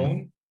I've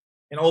grown,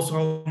 and also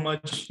how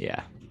much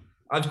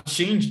I've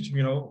changed.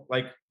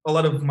 Like a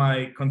lot of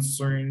my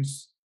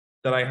concerns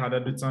that I had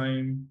at the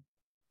time,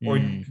 or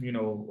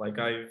like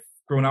I've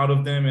grown out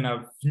of them and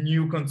have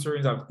new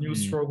concerns, I have new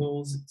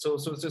struggles. So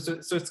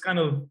it's kind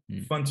of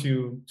fun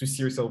to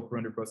see yourself grow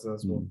in the process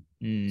as well.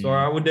 So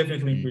I would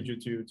definitely encourage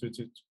you to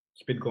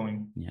keep it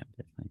going. Yeah,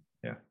 definitely.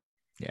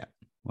 Yeah.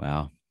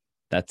 Wow,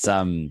 that's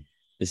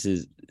this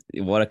is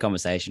what a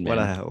conversation, man.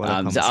 What a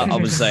conversation. So I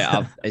was say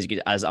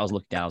as I was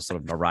looking down, I was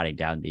sort of writing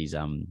down these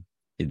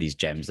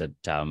gems that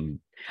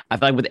I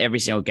feel like with every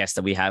single guest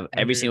that we have,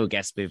 every single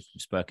guest we've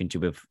spoken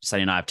to,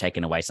 Sunny and I have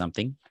taken away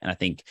something, and I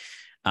think.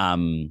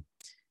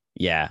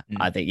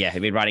 I think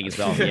have been writing as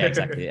well. Yeah,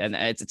 exactly. And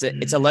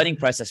it's a learning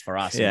process for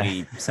us.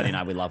 Yeah. Sunny and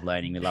I, we love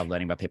learning. We love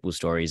learning about people's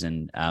stories.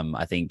 And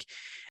I think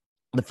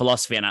the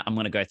philosophy, and I'm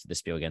going to go through the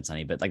spiel again,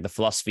 Sunny, but like the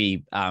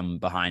philosophy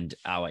behind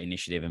our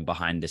initiative and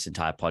behind this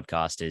entire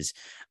podcast is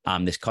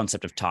this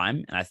concept of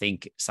time. And I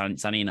think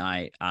Sunny and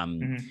I,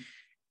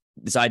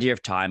 this idea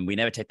of time, we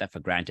never take that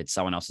for granted.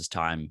 Someone else's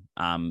time.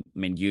 I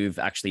mean, you've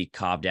actually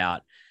carved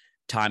out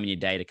time in your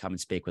day to come and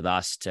speak with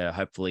us to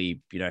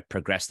hopefully,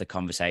 progress the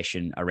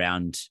conversation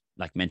around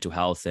like mental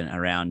health and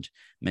around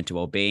mental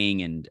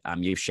well-being. And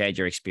you've shared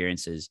your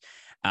experiences.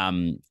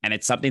 And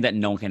it's something that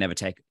no one can ever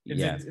take. Go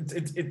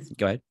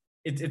ahead.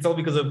 It's all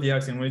because of the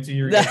accent. Wait till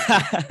you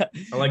I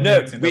like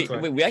the accent.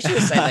 We actually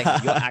say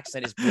like your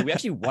accent is. We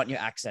actually want your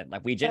accent.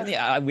 Like we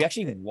genuinely, we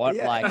actually want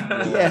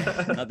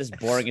not this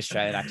boring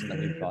Australian accent that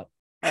we've got.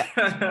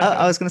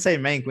 I was going to say,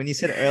 Mank, when you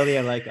said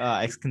earlier, like,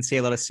 I can see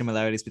a lot of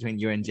similarities between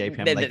you and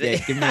JP. Like,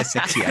 give me a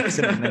sexy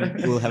accent, and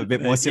then we'll have a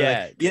bit more.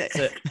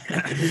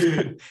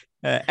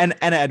 And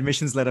an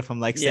admissions letter from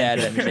like, so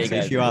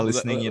if you are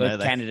listening, we're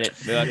candidate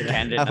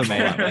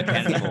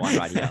number one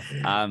right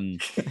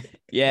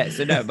here.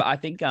 So no, but I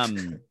think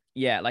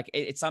like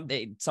it's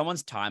something,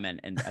 someone's time, and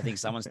I think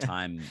someone's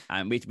time.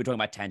 We're talking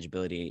about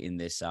tangibility in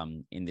this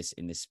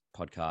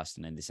podcast,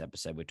 and in this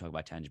episode we're talking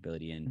about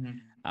tangibility,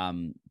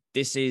 and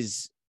this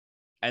is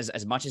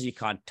as much as you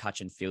can't touch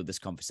and feel this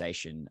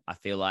conversation. I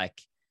feel like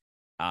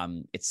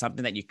it's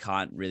something that you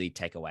can't really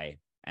take away.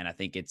 And I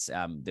think it's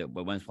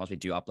once we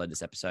do upload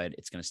this episode,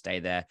 it's going to stay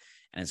there,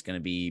 and it's going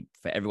to be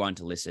for everyone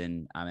to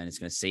listen. And it's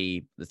going to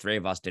see the three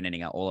of us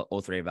donating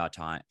all three of our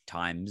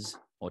times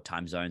or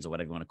time zones or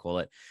whatever you want to call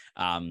it,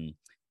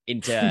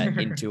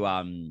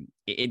 into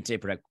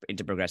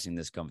progressing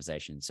this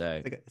conversation.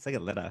 So it's like a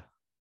letter.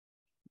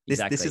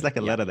 Exactly. This is like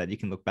a letter that you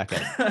can look back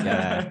at.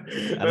 Yeah.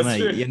 I don't know.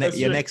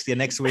 You're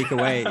next week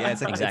away. Yeah,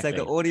 it's like Exactly. it's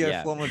like an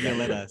audio form of your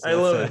letter. So I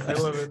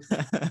love it.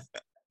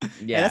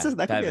 Yeah,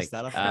 that could be a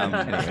startup.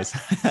 Anyways,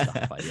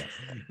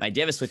 mate, do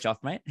you ever switch off,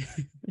 mate?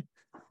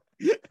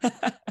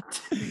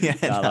 Yeah,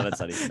 I love it,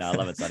 Sonny. I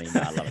love it, Sonny.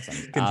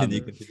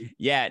 Continue.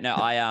 Yeah, no,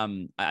 I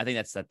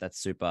think that's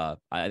super.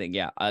 I think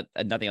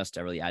nothing else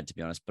to really add, to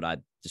be honest. But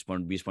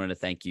we just wanted to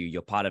thank you.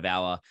 You're part of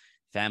our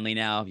family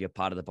now. You're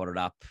part of the Bottled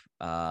Up.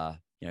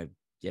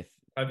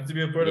 Happy to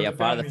be a part of the family.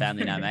 Part of the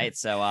family now, mate.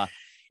 So I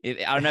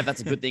don't know if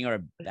that's a good thing or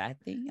a bad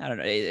thing. I don't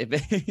know. If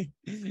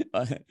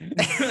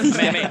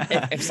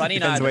Sonny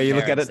and I, depends where you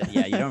look at it.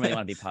 Yeah, you don't really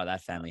want to be part of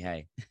that family,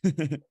 hey.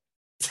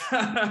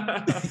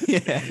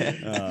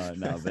 Yeah.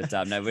 No, but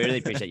no, we really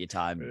appreciate your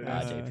time,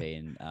 JP,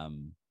 and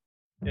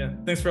yeah,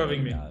 thanks for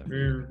having me.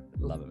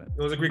 Love it, man.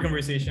 It was a great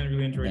conversation.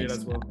 Really enjoyed it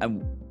as well.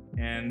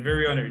 And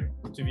very honored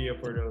to be a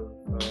part of your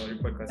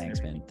podcast.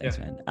 Thanks,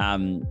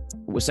 man.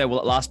 So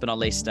last but not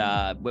least,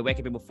 where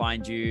can people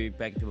find you?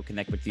 Where can people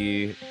connect with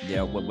you? You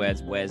know,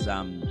 where's but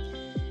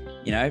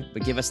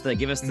give us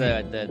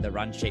the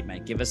run sheet,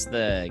 mate. Give us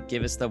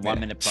the 1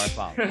 minute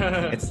profile.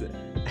 It's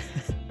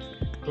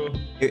cool.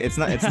 It's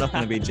not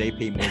going to be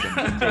JP Morgan.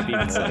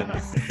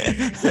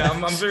 Yeah,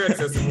 I'm very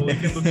accessible. You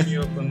can look me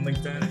up on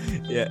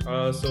LinkedIn.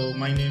 Yeah. So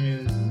my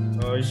name is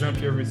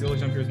Jean-Pierre Brazil.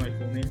 Jean-Pierre is my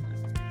full name.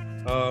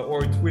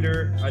 Or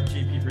Twitter at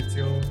JP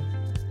Brazil.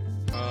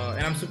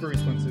 And I'm super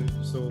responsive.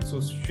 So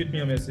shoot me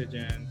a message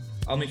and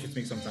I'll make sure to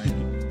make some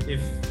time.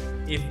 If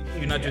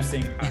you're not just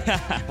saying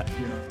hi,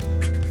 you know.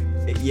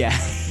 Yeah.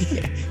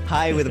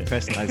 Hi with a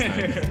personalized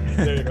note.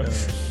 There you go.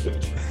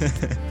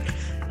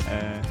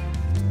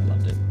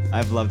 Loved it.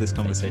 I've loved this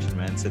conversation,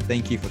 man. So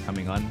thank you for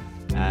coming on.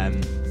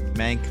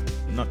 Mank,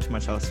 not too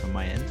much else from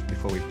my end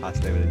before we pass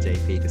it over to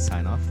JP to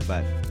sign off,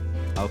 but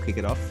I'll kick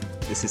it off.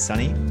 This is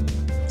Sonny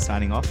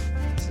signing off.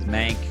 This is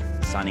Mank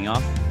signing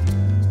off.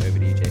 Over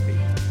to you, JP.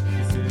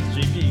 This is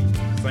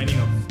JP signing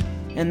off.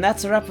 And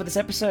that's a wrap for this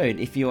episode.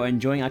 If you're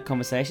enjoying our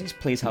conversations,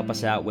 please help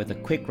us out with a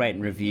quick rate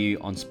and review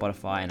on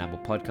Spotify and Apple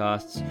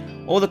Podcasts.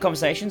 All the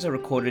conversations are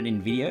recorded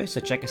in video, so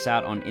check us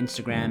out on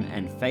Instagram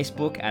and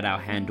Facebook at our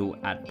handle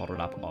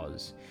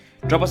 @BottledUpOz.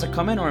 Drop us a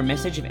comment or a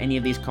message if any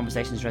of these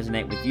conversations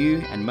resonate with you,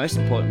 and most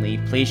importantly,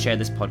 please share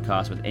this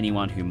podcast with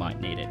anyone who might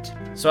need it.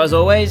 So as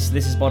always,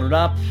 this is Bottled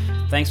Up.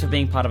 Thanks for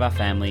being part of our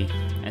family,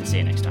 and see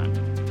you next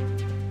time.